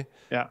amazing, eh?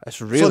 Yeah.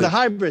 It's really... For the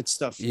hybrid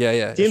stuff.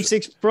 Yeah.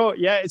 TM6 Pro,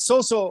 it's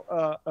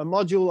also a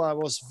module I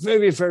was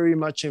very, very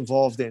much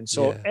involved in.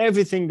 So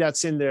everything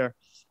that's in there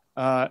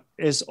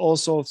is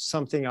also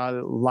something I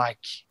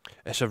like.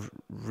 It's a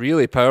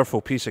really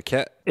powerful piece of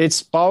kit.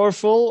 It's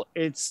powerful.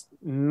 It's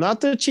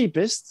not the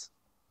cheapest,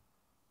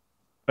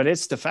 but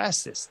it's the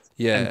fastest.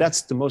 Yeah. And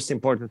that's the most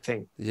important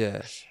thing.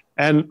 Yeah.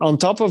 And on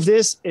top of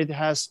this, it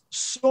has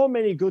so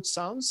many good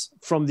sounds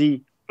from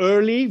the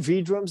early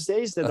V-Drums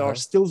days that are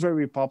still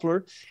very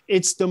popular.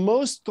 It's the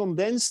most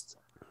condensed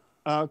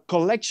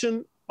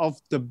collection of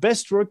the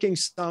best working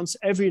sounds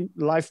every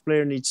live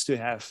player needs to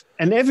have.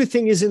 And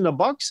everything is in the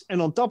box.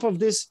 And on top of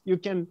this, you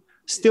can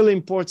still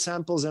import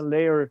samples and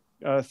layer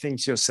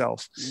things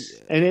yourself. Yeah.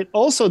 And it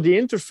also, the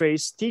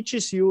interface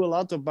teaches you a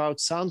lot about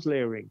sound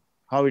layering,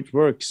 how it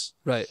works.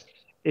 Right.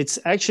 It's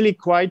actually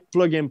quite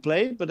plug and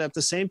play, but at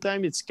the same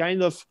time, it's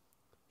kind of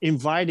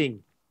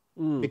inviting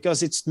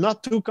because it's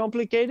not too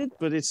complicated,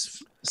 but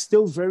it's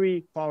still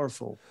very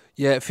powerful.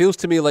 Yeah, it feels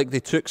to me like they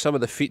took some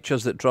of the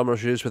features that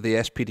drummers use with the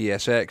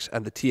SPD-SX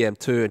and the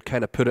TM2 and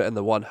kind of put it in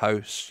the one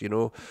house, you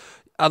know.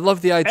 I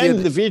love the idea.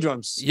 And the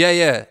V-drums.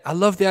 Yeah. I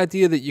love the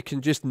idea that you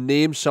can just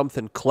name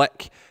something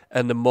click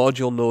and the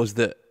module knows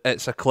that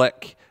it's a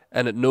click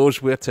and it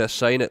knows where to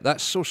assign it.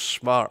 That's so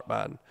smart,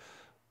 man.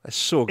 It's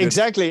so good.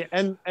 Exactly.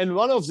 And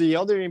one of the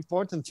other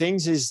important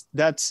things is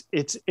that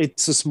it's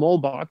a small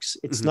box.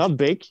 It's not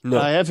big. No.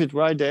 I have it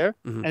right there.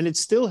 And it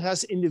still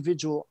has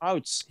individual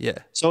outs. Yeah.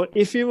 So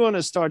if you want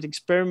to start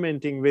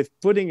experimenting with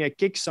putting a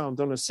kick sound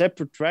on a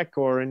separate track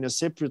or in a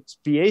separate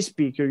PA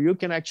speaker, you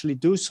can actually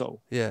do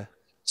so. Yeah.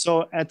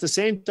 So at the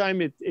same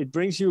time, it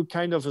brings you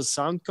kind of a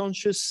sound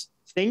conscious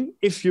thing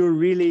if you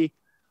really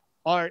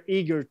are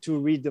eager to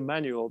read the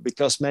manual,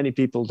 because many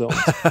people don't.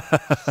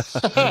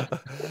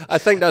 I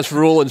think that's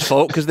Roland's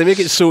fault because they make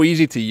it so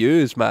easy to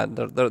use, man.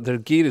 Their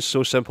gear is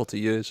so simple to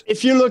use.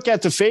 If you look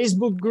at the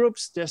Facebook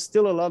groups, there's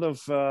still a lot of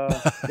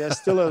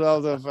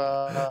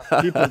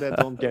people that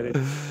don't get it.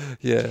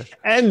 Yeah.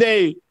 And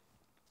they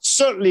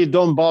certainly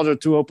don't bother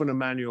to open a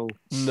manual.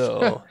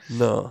 No,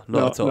 not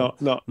at all.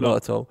 No. Not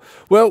at all.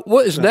 Well,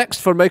 what is next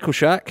for Michael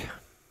Shack?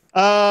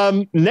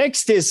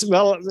 Next is,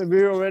 well,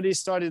 we already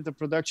started the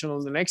production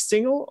on the next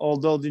single,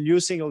 although the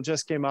new single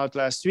just came out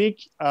last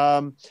week.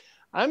 I'm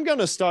going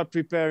to start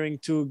preparing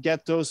to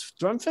get those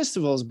drum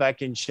festivals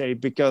back in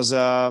shape because,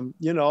 I'm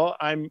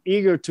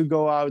eager to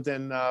go out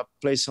and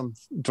play some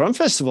drum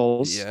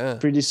festivals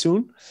pretty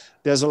soon.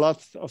 There's a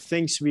lot of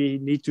things we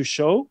need to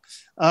show.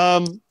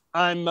 I'm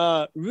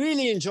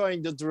really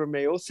enjoying the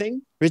Drumeo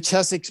thing, which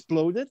has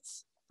exploded.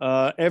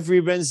 Every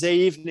Wednesday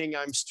evening,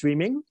 I'm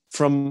streaming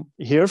from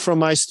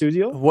my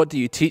studio. What do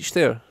you teach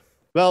there?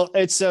 Well,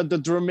 it's the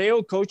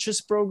Drumeo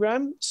Coaches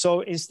Program.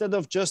 So instead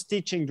of just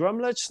teaching drum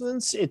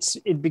lessons,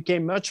 it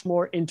became much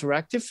more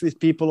interactive with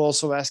people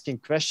also asking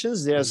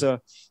questions. There's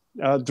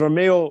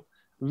Drumeo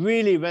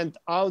really went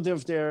out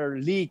of their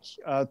league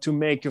to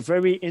make a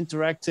very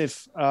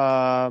interactive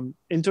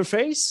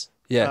interface.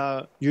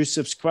 Yeah. You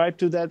subscribe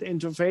to that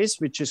interface,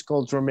 which is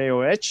called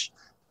Drumeo Edge.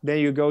 Then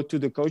you go to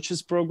the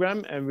coaches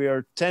program, and we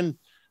are 10.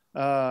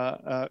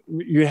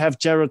 You have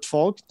Jared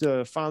Falk,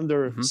 the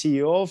founder,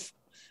 CEO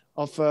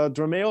of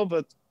Drumeo,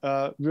 but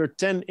we're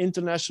 10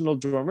 international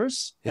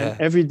drummers, and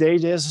every day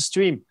there's a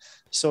stream.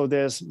 So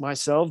there's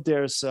myself,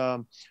 there's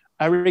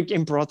Eric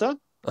Improta,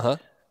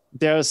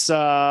 there's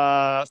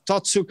Todd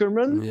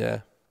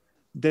Zuckerman,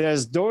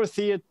 there's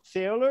Dorothea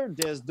Taylor,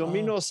 there's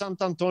Domino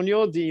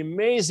Sant'Antonio, the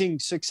amazing,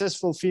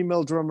 successful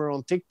female drummer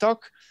on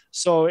TikTok.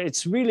 So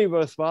it's really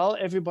worthwhile.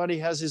 Everybody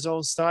has his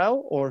own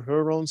style or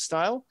her own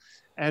style.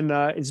 And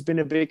it's been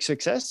a big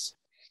success.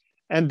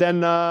 And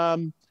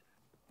then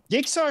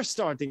gigs are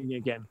starting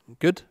again.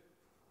 Good.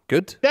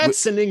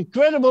 That's an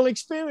incredible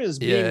experience,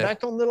 being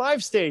back on the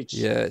live stage.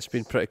 Yeah, it's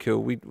been pretty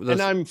cool. And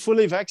I'm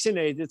fully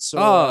vaccinated. So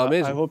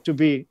amazing. I hope to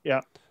be,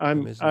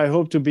 I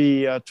hope to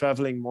be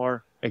traveling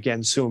more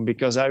again soon,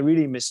 because I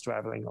really miss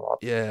traveling a lot.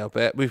 Yeah, I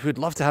bet. We would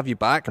love to have you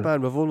back,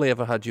 man. We've only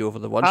ever had you over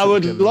the once. I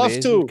would love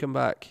to come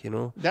back, you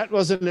know. That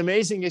was an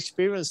amazing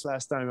experience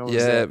last time I was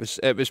there.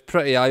 It was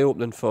pretty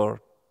eye-opening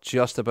for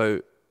just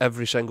about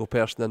every single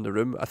person in the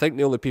room. I think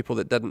the only people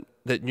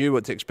that knew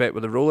what to expect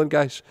were the Roland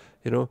guys,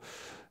 you know,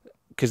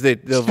 because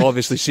they've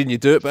obviously seen you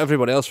do it, but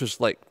everyone else was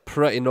like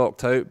pretty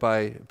knocked out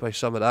by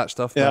some of that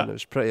stuff, man. It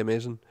was pretty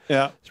amazing.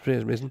 Yeah. It's pretty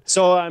amazing.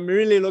 So I'm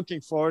really looking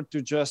forward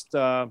to just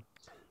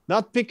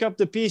not pick up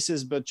the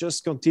pieces, but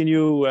just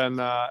continue and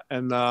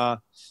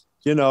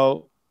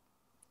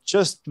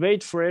just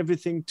wait for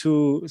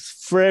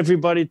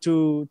everybody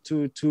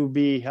to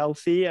be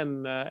healthy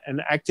and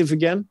active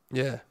again.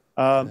 Yeah.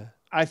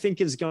 I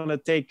think it's going to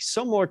take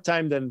some more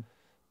time than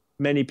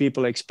many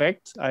people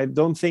expect. I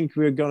don't think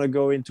we're going to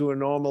go into a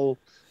normal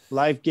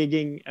live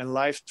gigging and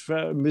live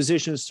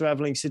musicians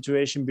traveling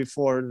situation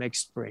before next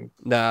spring.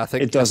 Nah, I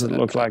think it doesn't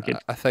look like it.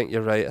 I think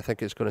you're right. I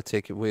think it's going to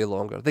take it way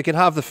longer. They can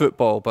have the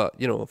football, but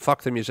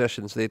fuck the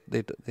musicians. They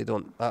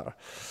don't matter.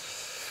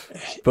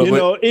 But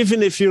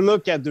even if you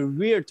look at the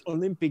weird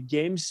Olympic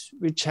Games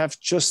which have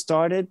just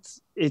started,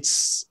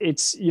 it's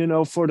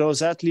for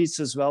those athletes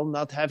as well,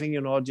 not having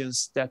an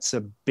audience, that's a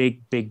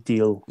big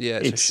deal. Yeah,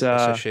 it's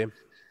a shame.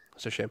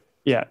 It's a shame.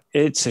 Yeah,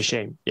 it's a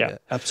shame. Yeah,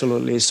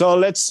 absolutely. So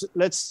let's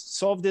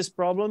solve this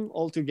problem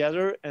all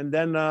together and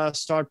then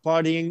start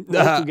partying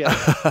all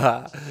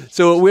together.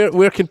 So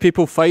where can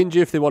people find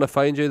you if they want to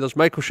find you? There's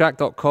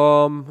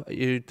michaelshack.com.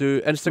 You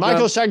do Instagram?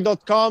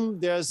 michaelshack.com.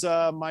 There's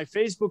my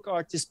Facebook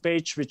artist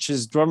page, which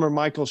is drummer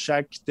Michael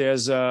Shack.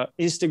 There's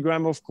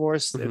Instagram, of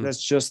course.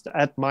 That's just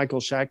at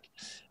Michael Shack.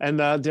 And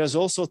there's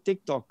also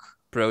TikTok.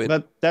 Brilliant.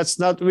 But that's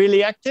not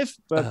really active,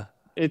 but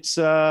it's...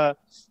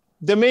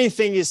 the main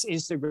thing is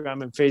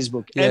Instagram and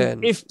Facebook.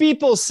 And if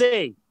people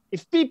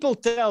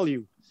tell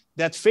you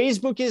that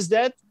Facebook is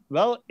dead,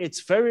 well,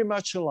 it's very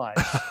much alive.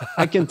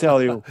 I can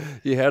tell you.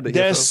 You heard it.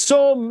 There's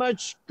so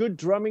much good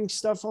drumming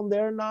stuff on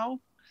there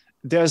now.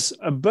 There's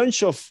a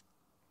bunch of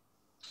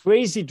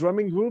crazy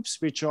drumming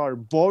groups which are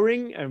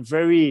boring and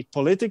very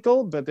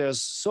political, but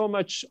there's so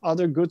much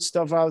other good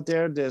stuff out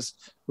there. There's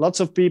lots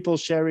of people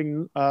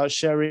sharing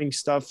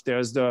stuff.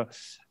 There's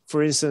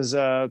for instance,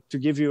 to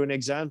give you an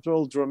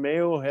example,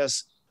 Dromeo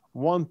has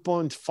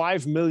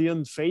 1.5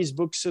 million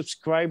Facebook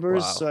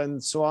subscribers. Wow.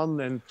 And so on.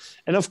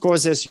 And of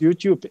course, there's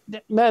YouTube.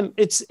 Man,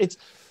 it's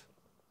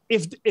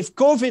if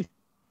COVID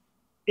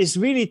is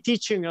really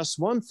teaching us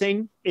one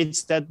thing,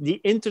 it's that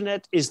the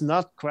internet is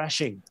not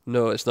crashing.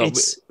 No, it's not.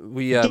 It's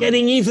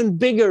getting even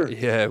bigger.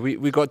 Yeah,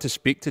 we got to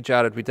speak to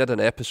Jared. We did an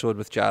episode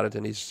with Jared,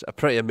 and he's a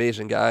pretty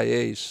amazing guy.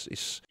 Yeah,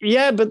 he's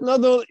yeah, but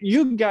not all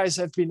you guys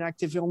have been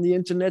active on the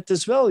internet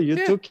as well.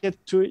 You took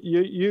it to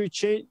you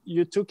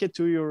took it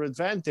to your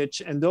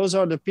advantage, and those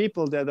are the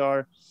people that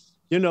are,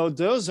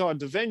 those are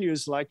the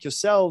venues like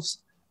yourselves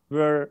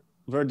where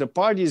the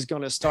party is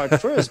going to start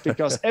first,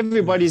 because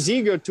everybody's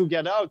eager to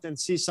get out and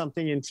see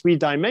something in 3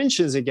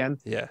 dimensions again.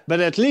 Yeah. But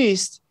at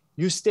least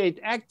you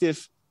stayed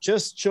active,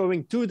 just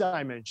showing 2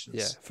 dimensions.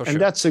 Yeah, for sure.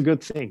 And that's a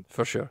good thing.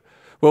 For sure.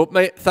 Well,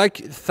 mate,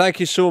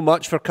 thank you so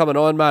much for coming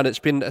on, man. It's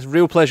been a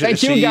real pleasure to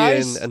see you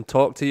and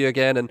talk to you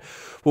again. And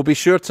we'll be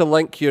sure to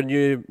link your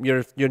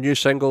new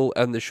single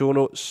in the show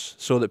notes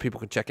so that people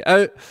can check it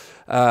out,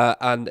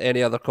 and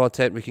any other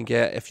content we can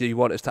get. If you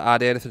want us to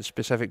add anything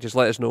specific, just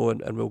let us know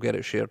and we'll get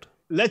it shared.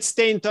 Let's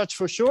stay in touch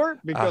for sure,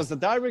 because the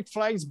direct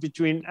flights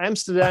between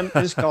Amsterdam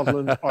and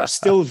Scotland are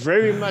still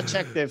very much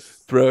active.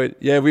 Brilliant.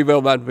 Yeah, we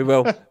will, man. We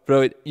will.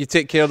 Brilliant. You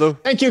take care, though.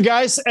 Thank you,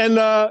 guys. And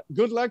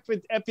good luck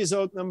with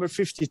episode number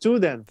 52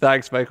 then.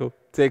 Thanks, Michael.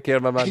 Take care,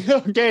 my man.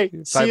 Okay.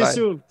 See you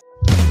soon.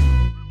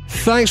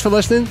 Thanks for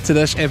listening to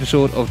this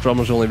episode of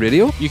Drummers Only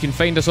Radio. You can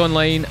find us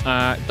online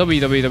at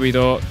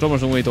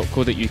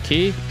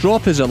www.drummersonly.co.uk.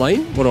 Drop us a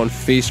line. We're on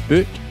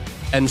Facebook,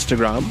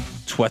 Instagram,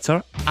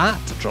 Twitter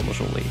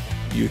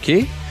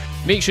 @DrummersOnlyUK.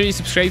 Make sure you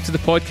subscribe to the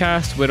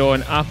podcast. We're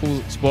on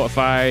Apple,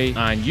 Spotify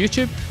and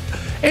YouTube.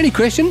 Any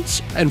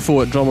questions?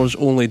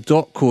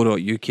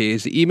 info@drummersonly.co.uk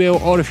is the email,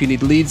 or if you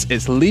need leads,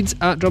 it's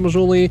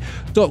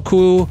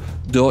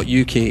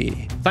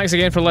leads@drummersonly.co.uk. Thanks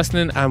again for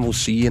listening, and we'll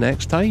see you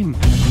next time.